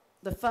think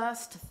the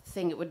first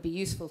thing it would be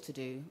useful to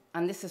do,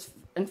 and this is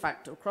in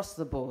fact across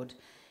the board,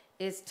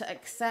 is to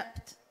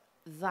accept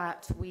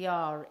that we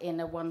are in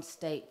a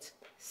one-state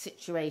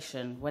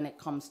situation when it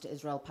comes to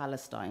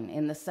Israel-Palestine,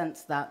 in the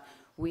sense that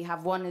we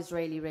have one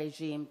Israeli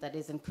regime that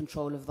is in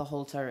control of the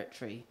whole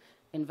territory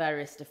in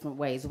various different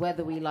ways,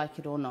 whether we like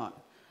it or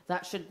not.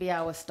 That should be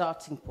our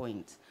starting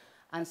point.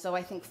 And so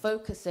I think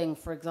focusing,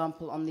 for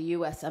example, on the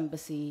US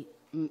Embassy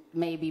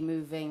maybe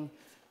moving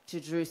to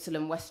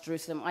Jerusalem, West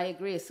Jerusalem, I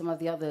agree, as some of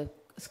the other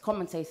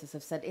commentators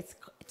have said,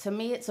 to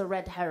me it's a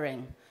red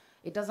herring.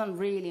 It doesn't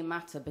really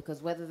matter,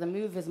 because whether the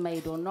move is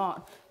made or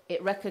not,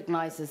 it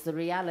recognizes the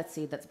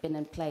reality that's been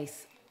in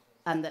place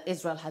and that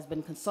Israel has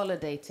been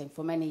consolidating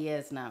for many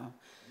years now.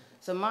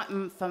 So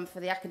for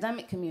the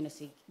academic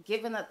community,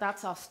 given that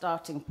that's our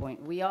starting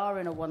point, we are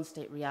in a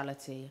one-state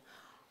reality,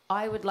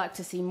 I would like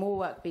to see more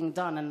work being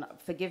done, and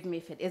forgive me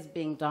if it is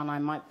being done, I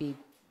might be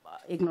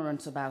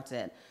ignorant about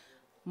it,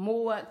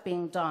 more work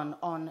being done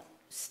on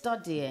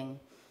studying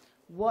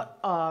what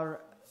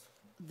are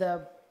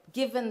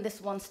given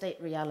this one-state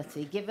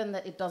reality, given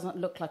that it doesn't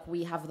look like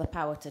we have the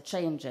power to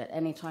change it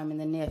anytime in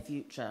the near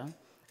future,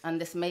 and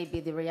this may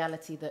be the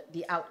reality, that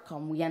the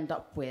outcome we end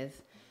up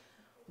with,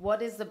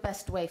 what is the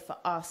best way for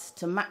us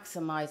to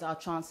maximize our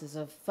chances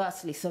of,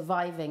 firstly,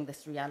 surviving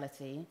this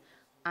reality,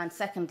 and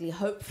secondly,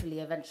 hopefully,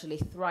 eventually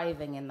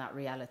thriving in that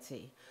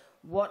reality?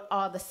 What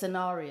are the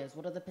scenarios?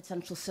 What are the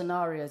potential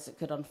scenarios that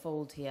could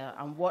unfold here?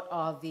 And what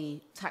are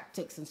the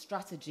tactics and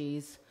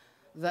strategies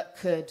that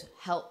could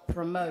help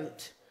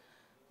promote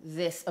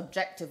this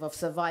objective of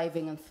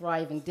surviving and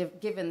thriving,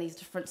 given these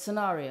different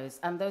scenarios?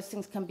 And those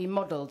things can be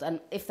modeled. And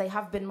if they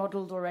have been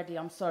modeled already,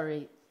 I'm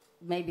sorry,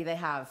 maybe they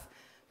have.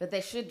 But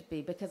they should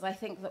be, because I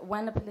think that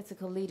when a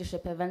political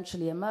leadership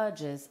eventually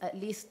emerges, at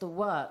least the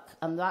work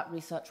and that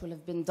research will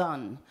have been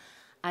done.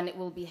 And it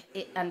will be,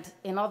 and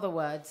in other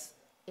words,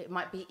 it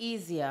might be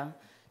easier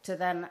to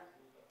then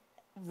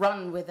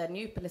run with a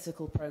new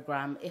political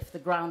program if the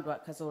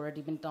groundwork has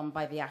already been done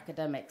by the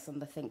academics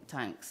and the think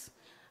tanks.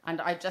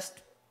 And I just,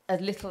 a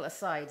little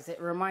aside,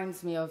 it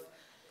reminds me of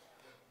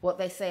what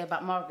they say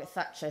about Margaret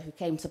Thatcher, who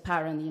came to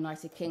power in the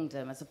United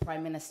Kingdom as a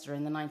prime minister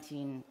in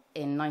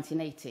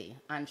 1980.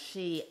 And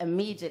she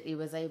immediately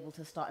was able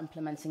to start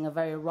implementing a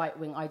very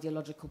right-wing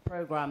ideological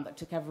program that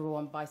took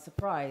everyone by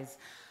surprise.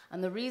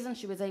 And the reason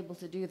she was able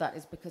to do that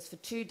is because for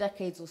 2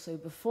 decades or so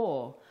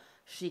before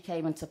she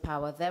came into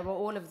power, there were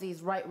all of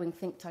these right-wing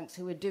think tanks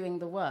who were doing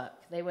the work.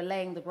 They were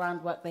laying the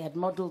groundwork, they had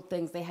modeled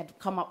things, they had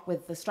come up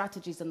with the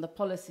strategies and the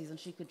policies, and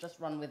she could just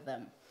run with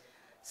them.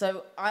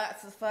 So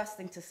that's the first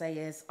thing to say,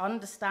 is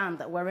understand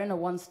that we're in a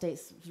one-state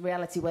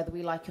reality, whether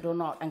we like it or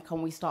not, and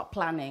can we start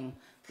planning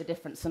the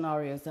different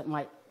scenarios that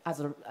might,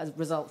 as a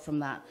result from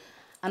that.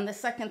 And the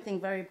second thing,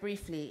 very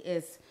briefly,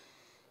 is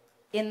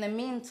in the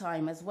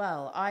meantime as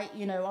well,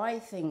 I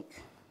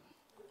think,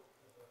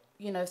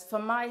 for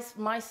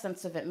my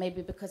sense of it,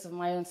 maybe because of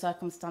my own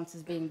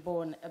circumstances, being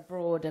born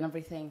abroad and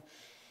everything,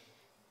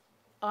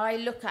 I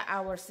look at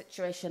our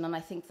situation and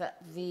I think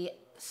that the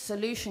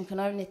solution can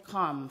only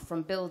come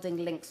from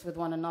building links with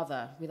one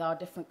another, with our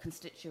different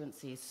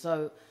constituencies.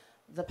 So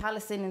the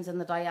Palestinians in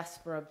the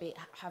diaspora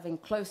having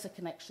closer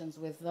connections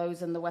with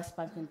those in the West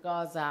Bank and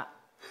Gaza,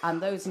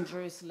 and those in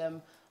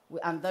Jerusalem,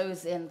 and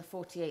those in the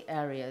 48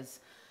 areas.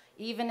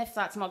 Even if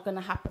that's not going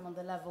to happen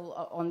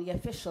on the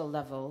official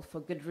level, for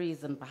good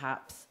reason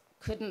perhaps,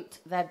 couldn't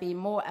there be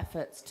more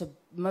efforts to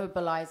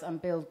mobilize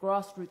and build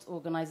grassroots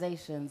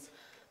organizations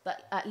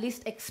that at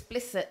least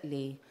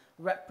explicitly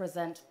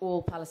represent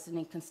all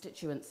Palestinian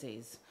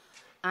constituencies?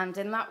 And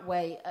in that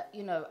way,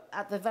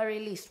 at the very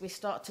least, we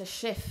start to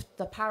shift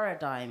the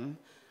paradigm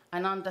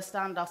and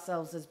understand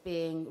ourselves as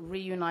being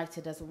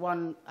reunited as a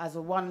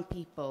one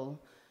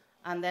people.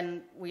 And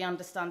then we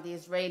understand the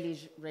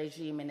Israeli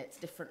regime in its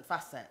different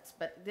facets.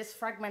 But this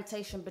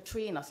fragmentation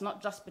between us,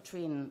 not just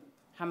between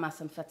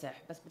Hamas and Fatah,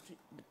 but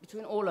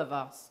between all of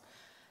us,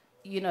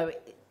 is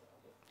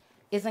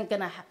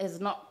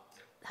not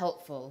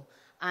helpful.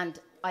 And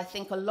I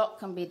think a lot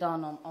can be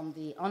done on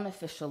the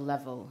unofficial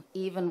level,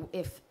 even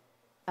if,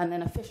 and then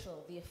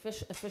the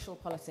official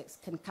politics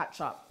can catch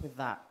up with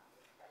that.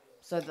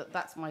 So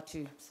that's my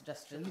 2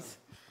 suggestions.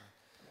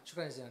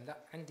 شكرا جزيلا. لا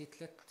عندي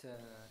 3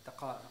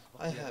 دقائق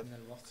I have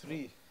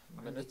 3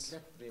 minutes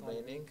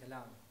remaining,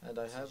 and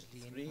I have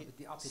 3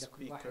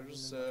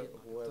 speakers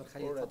who have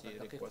already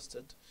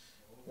requested.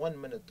 1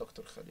 minute,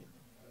 Dr. Khalil.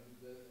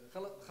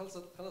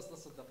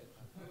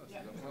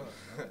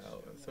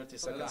 30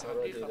 seconds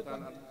already.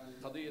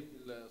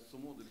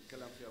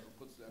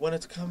 When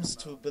it comes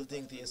to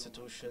building the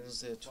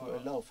institutions to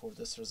allow for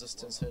this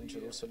resistance in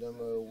Jerusalem,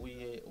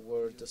 we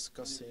were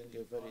discussing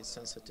a very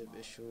sensitive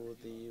issue,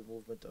 the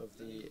movement of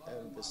the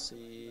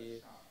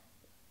embassy,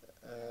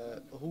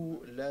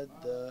 who led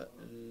the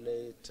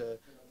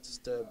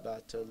latest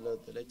battle.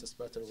 The latest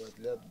battle was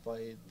led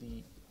by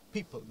the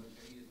people.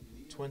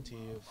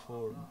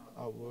 24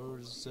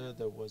 hours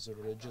there was a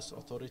religious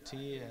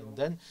authority, and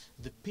then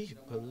the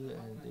people,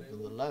 and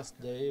even the last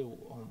day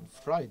on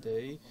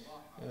Friday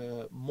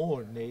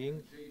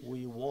morning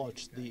we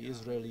watched the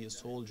Israeli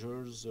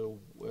soldiers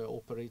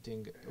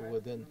operating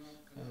within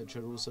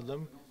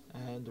Jerusalem,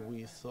 and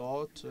we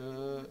thought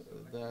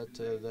that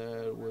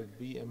there would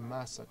be a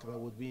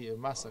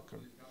massacre.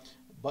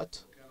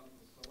 But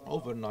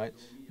overnight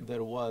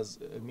there was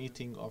a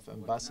meeting of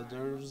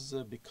ambassadors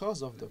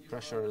because of the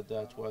pressure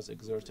that was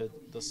exerted,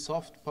 the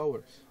soft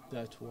power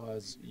that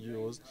was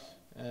used,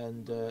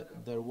 and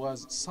there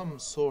was some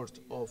sort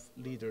of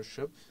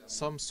leadership,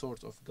 some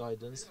sort of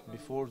guidance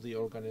before the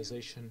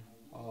organization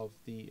of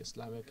the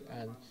Islamic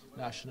and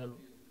national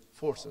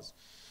forces.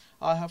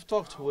 I have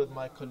talked with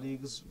my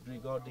colleagues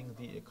regarding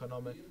the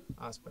economic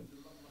aspect.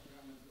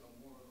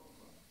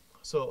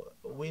 So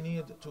we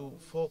need to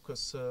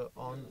focus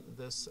on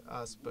this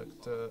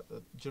aspect.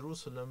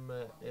 Jerusalem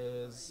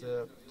is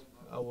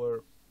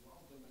our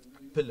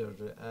pillar,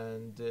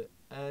 and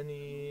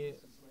any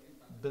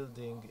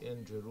building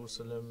in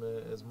Jerusalem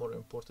is more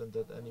important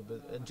than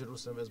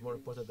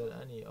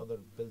any other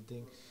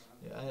building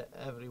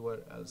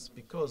everywhere else,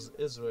 because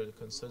Israel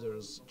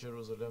considers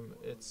Jerusalem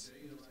its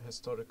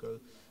historical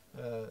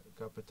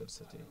capital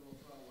city.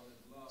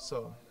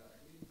 So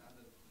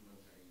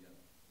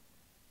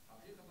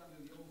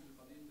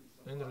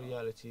in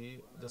reality,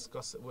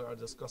 we were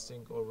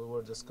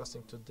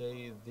discussing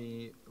today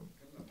the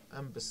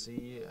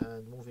embassy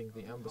and moving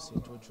the embassy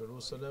to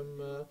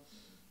Jerusalem.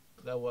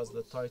 That was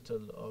the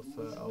title of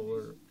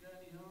our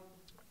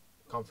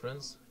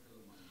conference.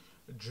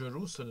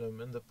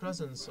 Jerusalem, in the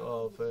presence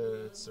of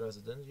its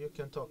resident, you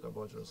can talk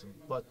about Jerusalem,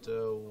 but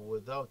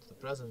without the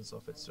presence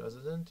of its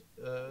resident,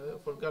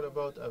 forget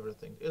about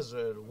everything.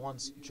 Israel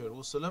wants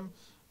Jerusalem,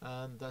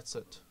 and that's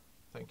it.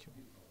 Thank you.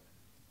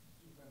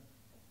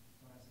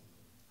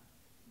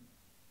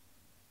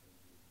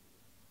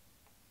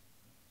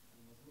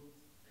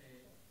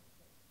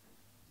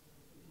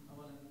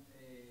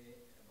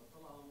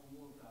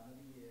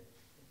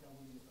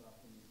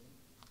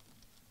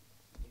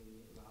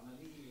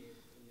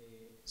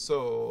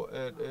 So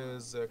it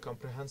is a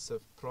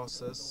comprehensive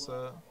process.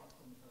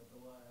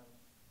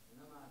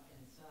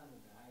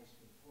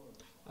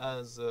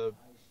 As a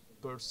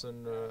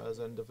person, as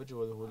an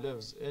individual who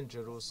lives in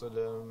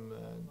Jerusalem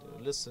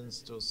and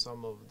listens to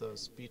some of the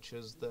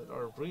speeches that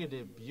are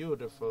really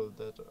beautiful,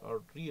 that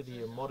are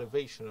really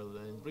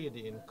motivational and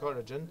really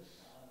encouraging,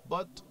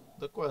 but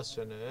the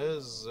question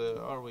is,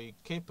 are we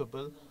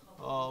capable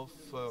of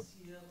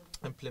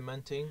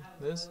implementing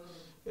this?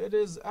 It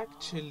is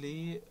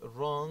actually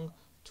wrong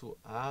to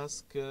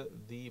ask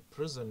the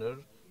prisoner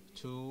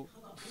to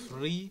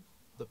free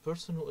the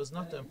person who is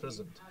not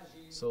imprisoned.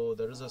 So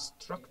there is a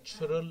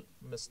structural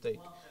mistake.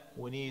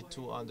 We need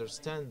to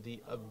understand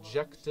the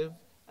objective,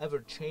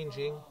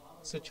 ever-changing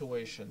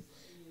situation.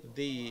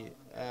 The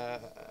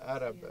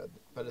Arab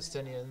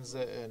Palestinians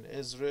in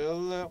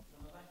Israel,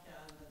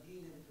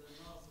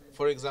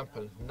 for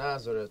example,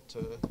 Nazareth,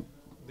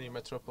 the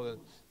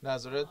metropolitan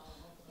Nazareth,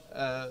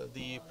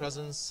 the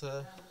presence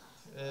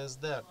is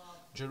there.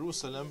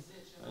 Jerusalem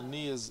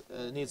needs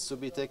to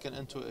be taken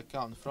into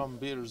account. From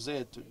Bir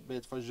Zayd to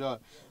Beit Fajjar,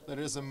 there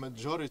is a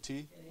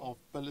majority of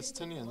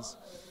Palestinians.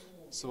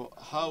 So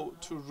how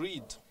to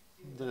read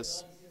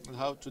this and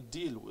how to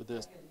deal with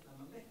this?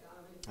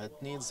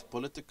 It needs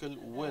political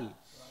will.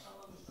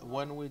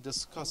 When we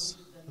discuss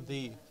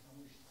the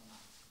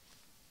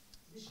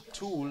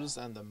tools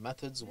and the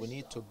methods, we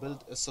need to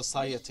build a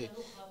society.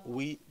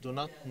 We do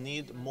not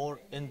need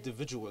more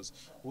individuals.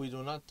 We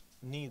do not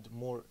need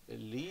more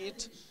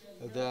elite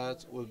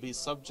that will be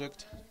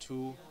subject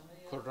to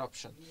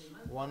corruption.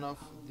 One of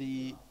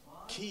the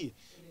key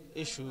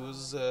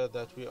issues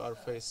that we are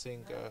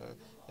facing,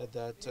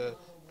 that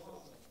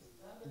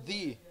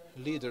the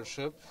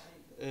leadership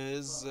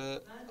is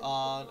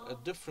on a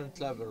different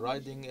level,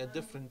 riding a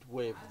different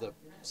wave. The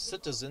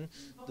citizen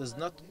does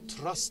not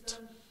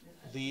trust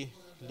the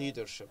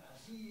leadership,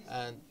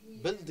 and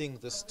building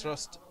this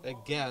trust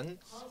again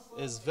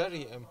is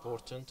very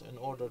important in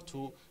order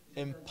to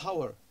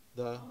empower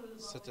the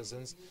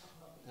citizens.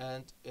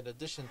 And in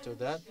addition to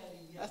that,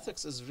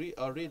 ethics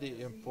are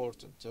really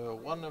important.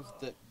 One of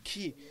the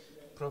key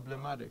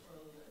problematic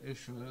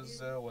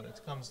issues when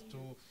it comes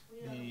to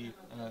the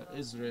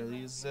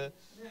Israelis,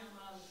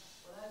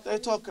 they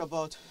talk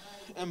about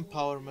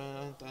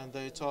empowerment and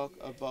they talk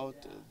about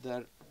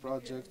their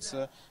projects,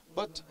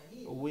 but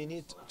we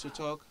need to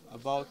talk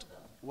about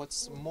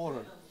what's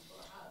moral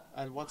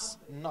and what's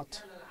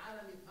not.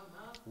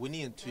 We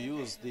need to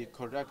use the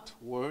correct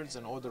words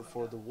in order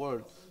for the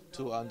world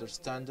to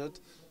understand it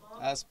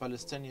as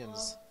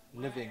Palestinians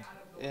living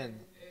in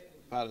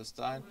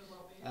Palestine,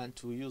 and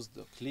to use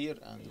the clear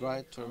and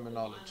right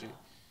terminology.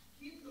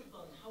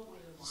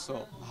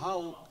 So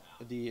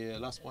the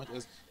last point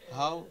is,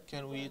 how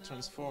can we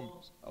transform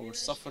our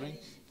suffering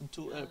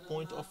into a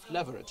point of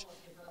leverage?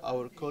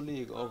 Our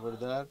colleague over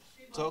there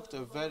talked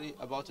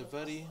about a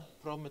very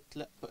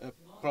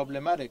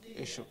problematic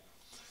issue.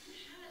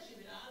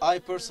 I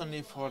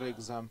personally, for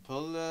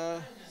example,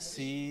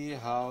 see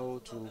how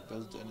to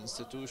build an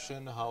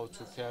institution, how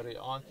to carry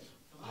on.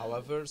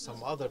 However,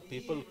 some other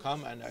people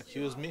come and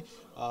accuse me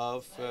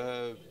of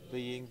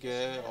being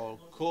or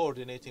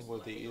coordinating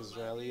with the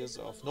Israelis,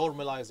 of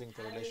normalizing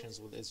the relations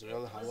with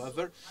Israel.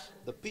 However,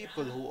 the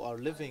people who are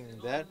living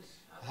there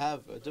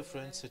have a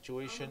different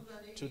situation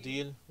to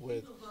deal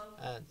with.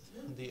 And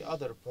the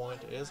other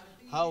point is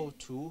how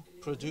to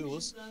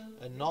produce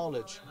a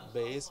knowledge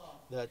base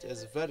that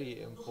is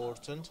very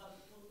important,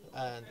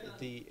 and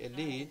the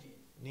elite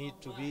need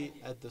to be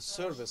at the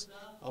service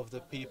of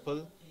the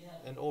people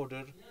in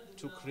order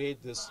to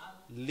create this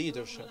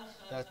leadership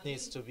that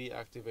needs to be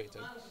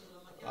activated.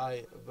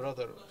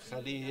 Brother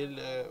Khalil,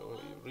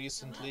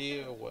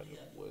 recently, when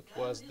it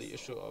was the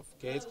issue of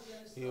Gates,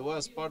 he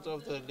was part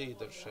of the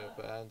leadership,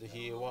 and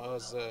he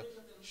was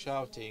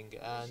shouting,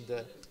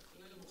 and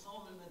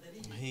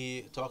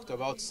he talked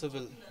about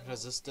civil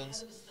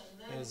resistance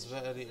is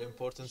very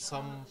important.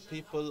 Some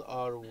people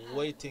are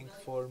waiting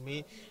for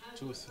me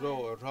to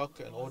throw a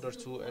rock in order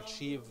to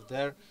achieve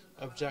their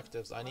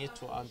objectives. I need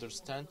to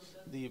understand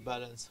the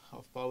balance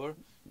of power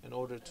in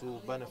order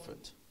to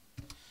benefit.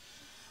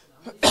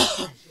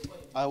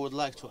 I would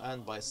like to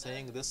end by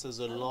saying this is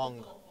a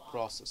long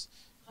process.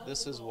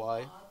 This is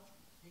why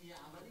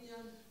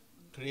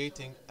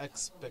creating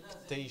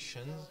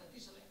expectation,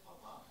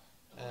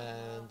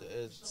 and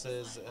it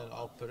is an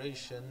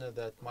operation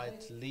that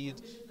might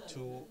lead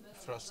to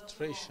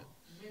frustration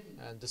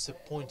and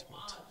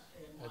disappointment.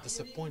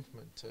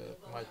 Disappointment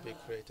might be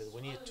created.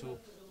 We need to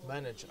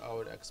manage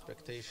our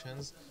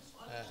expectations.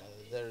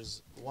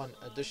 There's one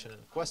additional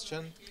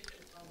question,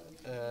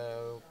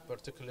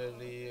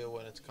 particularly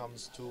when it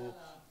comes to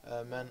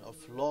men of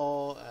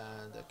law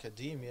and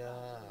academia,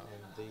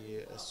 and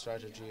the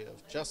strategy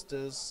of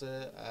justice,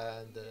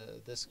 and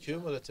this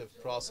cumulative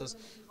process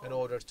in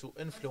order to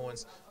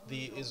influence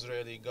the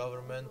Israeli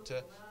government.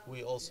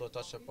 We also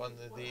touch upon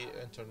the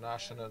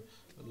international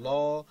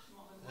law,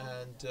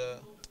 and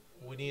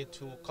we need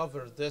to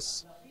cover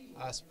this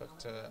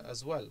aspect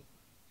as well.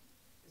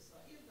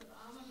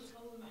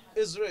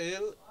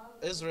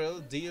 Israel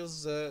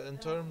deals in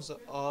terms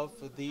of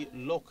the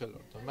local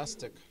or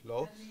domestic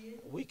law.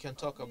 We can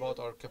talk about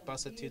our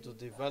capacity to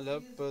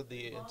develop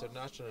the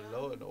international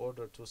law in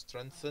order to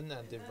strengthen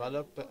and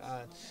develop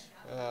and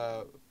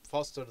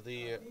foster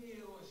the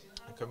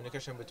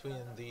communication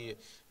between the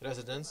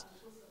residents.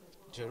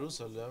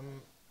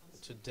 Jerusalem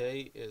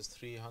today is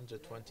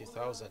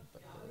 320,000,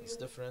 but it's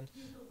different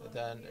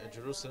than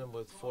Jerusalem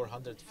with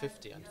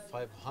 450 and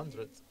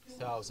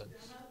 500,000.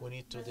 We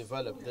need to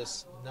develop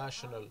this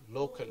national,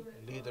 local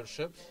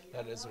leadership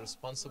that is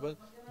responsible,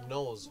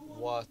 knows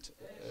what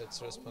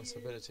its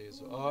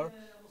responsibilities are,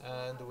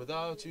 and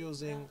without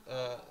using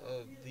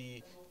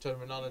the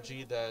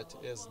terminology that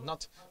is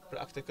not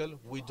practical,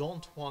 we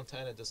don't want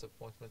any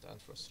disappointment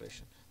and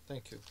frustration.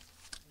 Thank you.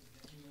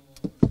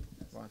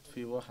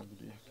 في واحد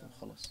بده يحكي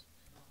خلص.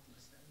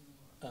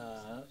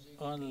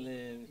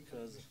 Only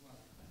because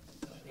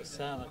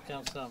Osama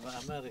comes from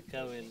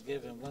America, we'll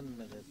give him 1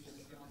 minute.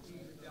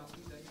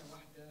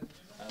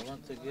 I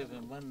want to give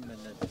him 1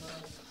 minute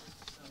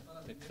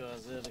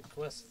because he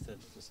requested.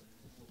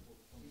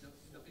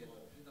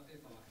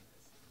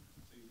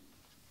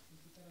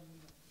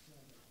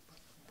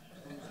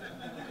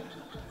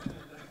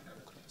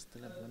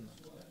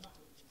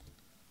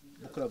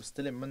 بكره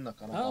بستلم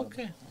منك انا.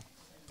 Okay.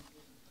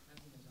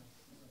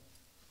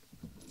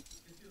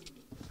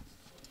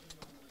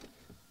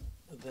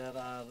 There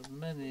are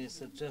many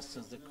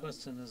suggestions. The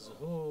question is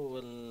who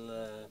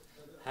will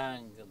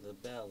hang the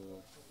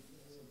bell.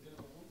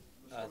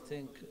 I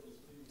think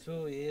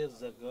 2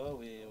 years ago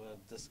we were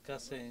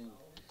discussing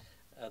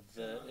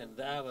in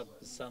the Arab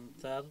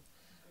Center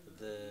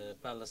the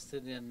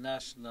Palestinian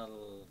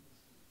National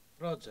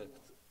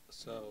Project.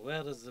 So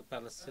where is the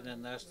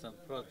Palestinian National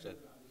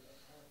Project?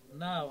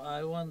 Now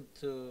I want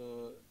to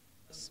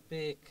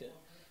speak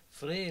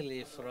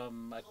freely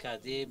from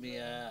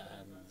academia,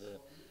 and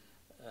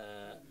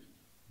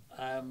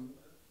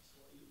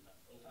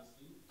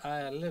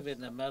I live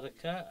in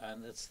America,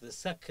 and it's the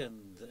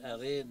second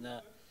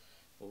arena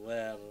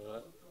where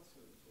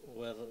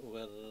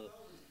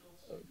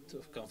to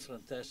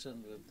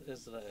confrontation with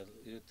Israel.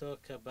 You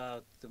talk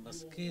about the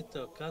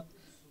mosquito cut.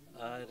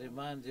 I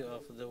remind you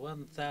of the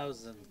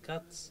 1,000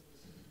 cuts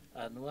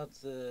and what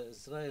the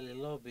Israeli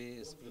lobby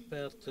is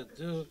prepared to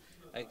do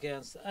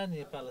against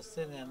any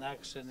Palestinian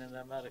action in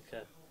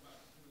America.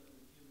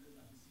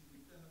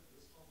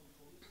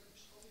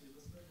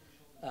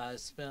 I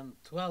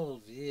spent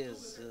 12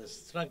 years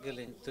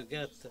struggling to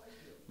get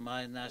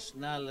my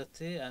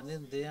nationality, and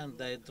in the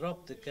end I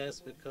dropped the case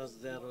because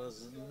there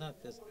was no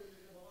case.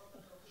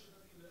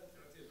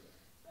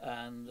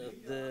 And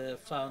the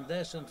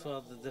Foundation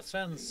for the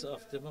Defense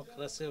of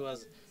Democracy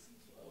was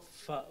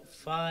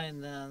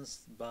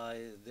financed by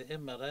the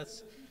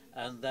Emirates,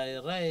 and they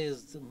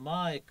raised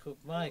my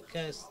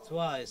case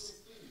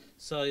twice.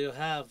 So you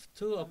have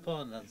two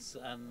opponents,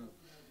 an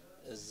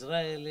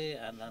Israeli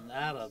and an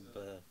Arab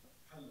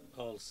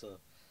also.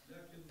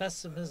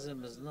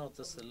 Pessimism is not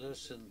a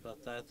solution,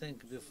 but I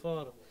think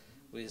before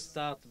we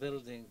start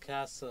building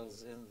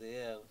castles in the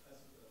air,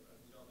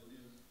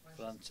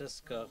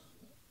 Francesco,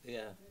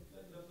 yeah.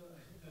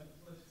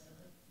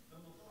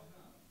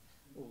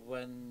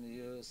 When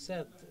you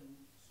said,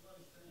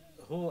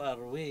 who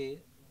are we,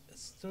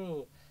 it's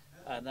true,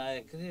 and I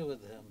agree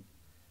with him.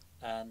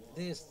 And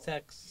these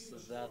texts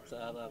that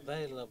are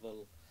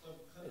available,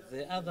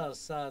 the other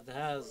side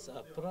has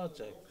a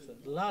project.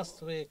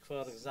 Last week,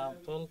 for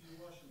example,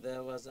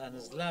 there was an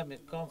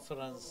Islamic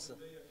conference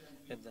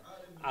in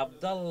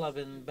Abdullah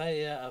bin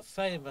Bayya, a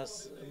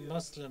famous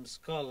Muslim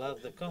scholar.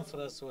 The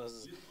conference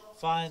was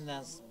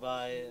financed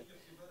by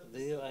the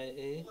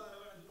UAE,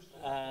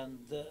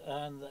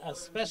 and a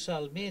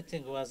special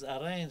meeting was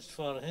arranged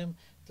for him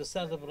to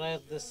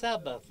celebrate the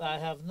Sabbath. I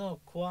have no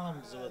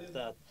qualms with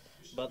that.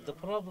 But the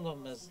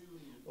problem is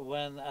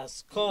when a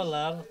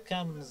scholar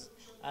comes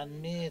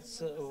and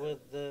meets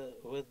with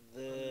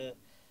the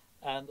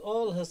and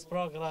all his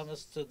program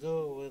is to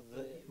do with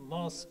the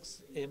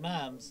mosques,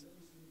 imams.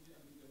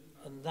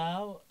 And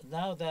now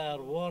they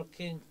are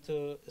working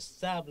to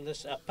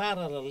establish a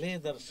parallel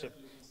leadership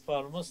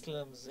for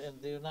Muslims in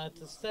the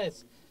United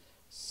States.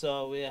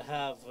 So we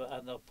have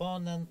an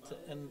opponent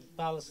in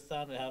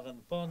Palestine, we have an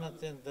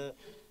opponent in the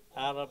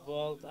Arab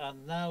world,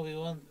 and now we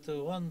want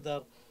to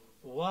wonder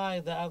why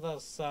the other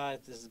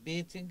side is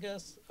beating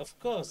us. Of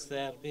course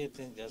they are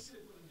beating us.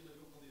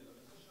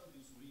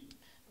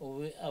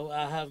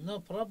 I have no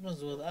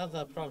problems with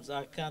other problems.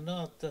 I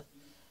cannot,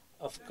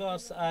 of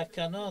course, I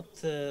cannot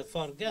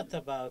forget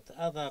about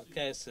other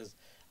cases.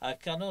 I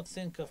cannot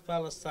think of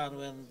Palestine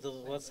when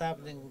what's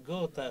happening in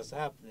Ghouta is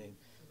happening.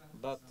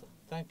 But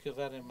thank you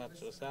very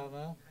much,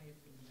 Osama.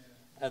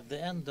 At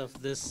the end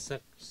of this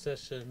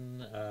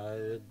session,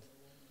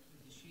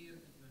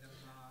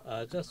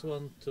 I just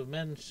want to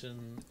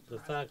mention the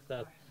fact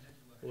that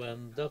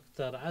when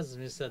Dr.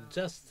 Azmi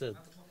suggested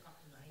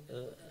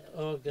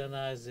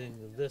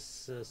organizing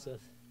this,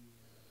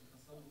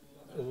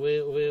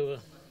 we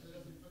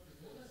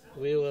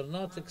were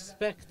not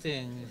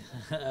expecting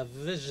a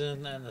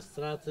vision and a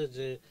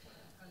strategy.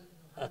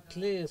 At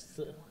least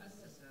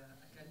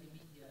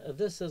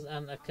this is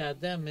an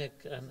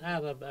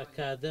Arab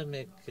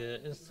academic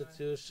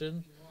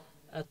institution.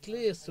 At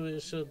least we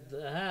should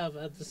have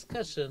a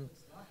discussion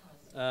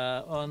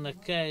on a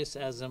case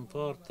as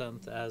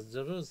important as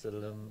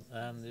Jerusalem.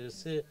 And you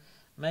see,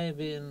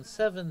 maybe in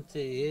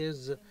 70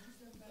 years,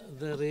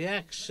 the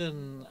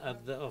reaction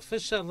at the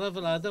official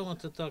level, I don't want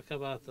to talk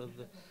about at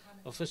the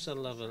official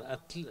level,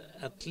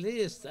 at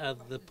least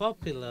at the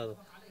popular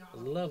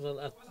level,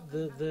 at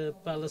the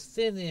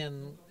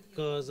Palestinian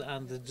cause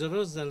and the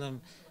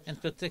Jerusalem in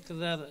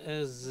particular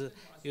is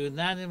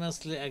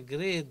unanimously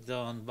agreed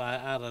on by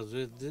Arabs.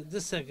 We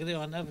disagree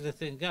on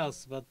everything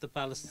else, but the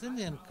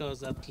Palestinian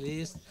cause at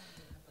least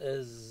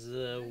is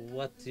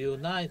what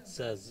unites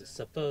us,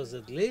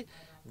 supposedly.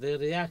 The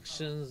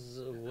reactions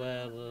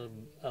were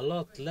a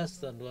lot less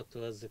than what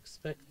was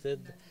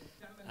expected,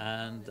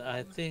 and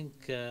I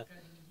think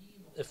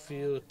if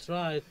you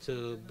try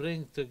to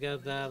bring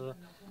together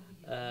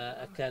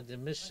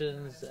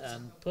academicians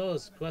and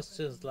pose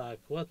questions like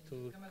what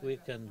we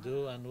can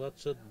do and what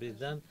should be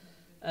done,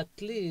 at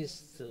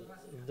least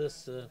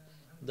this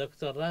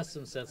Dr.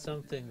 Rasim said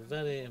something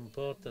very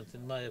important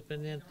in my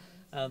opinion,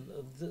 and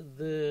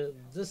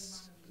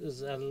this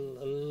is a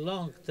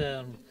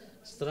long-term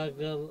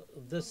struggle.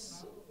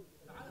 This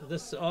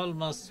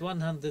almost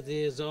 100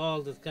 years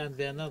old. It can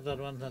be another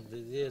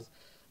 100 years,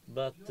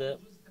 but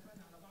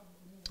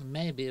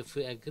maybe if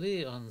we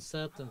agree on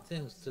certain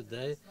things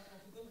today,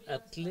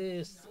 at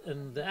least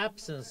in the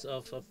absence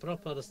of a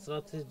proper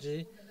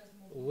strategy,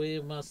 we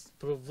must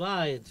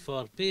provide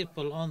for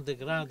people on the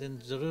ground in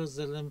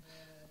Jerusalem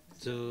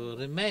to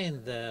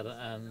remain there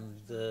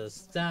and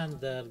stand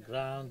their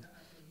ground.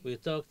 We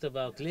talked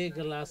about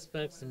legal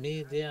aspects,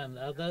 media and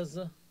others,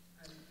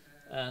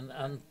 and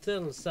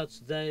until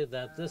such day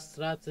that this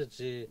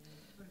strategy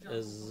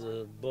is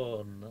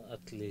born,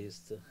 at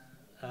least.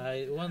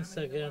 Once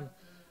again,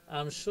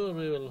 I'm sure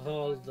we will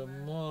hold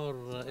more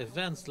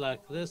events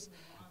like this,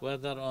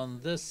 whether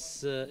on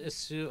this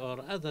issue or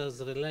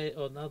others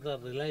on other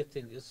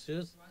relating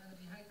issues.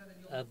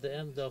 At the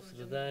end of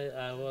the day,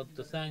 I want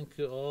to thank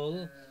you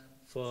all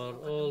for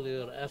all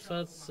your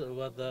efforts,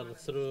 whether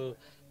through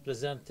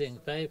presenting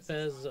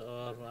papers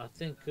or I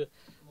think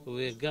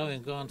We're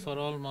going on for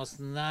almost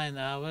 9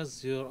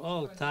 hours. You're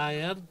all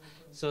tired.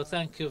 So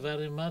thank you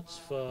very much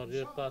for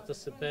your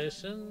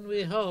participation.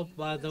 We hope,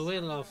 by the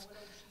will of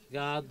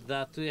God,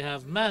 that we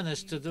have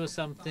managed to do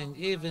something,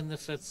 even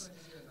if it's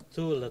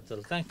too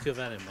little. Thank you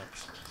very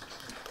much.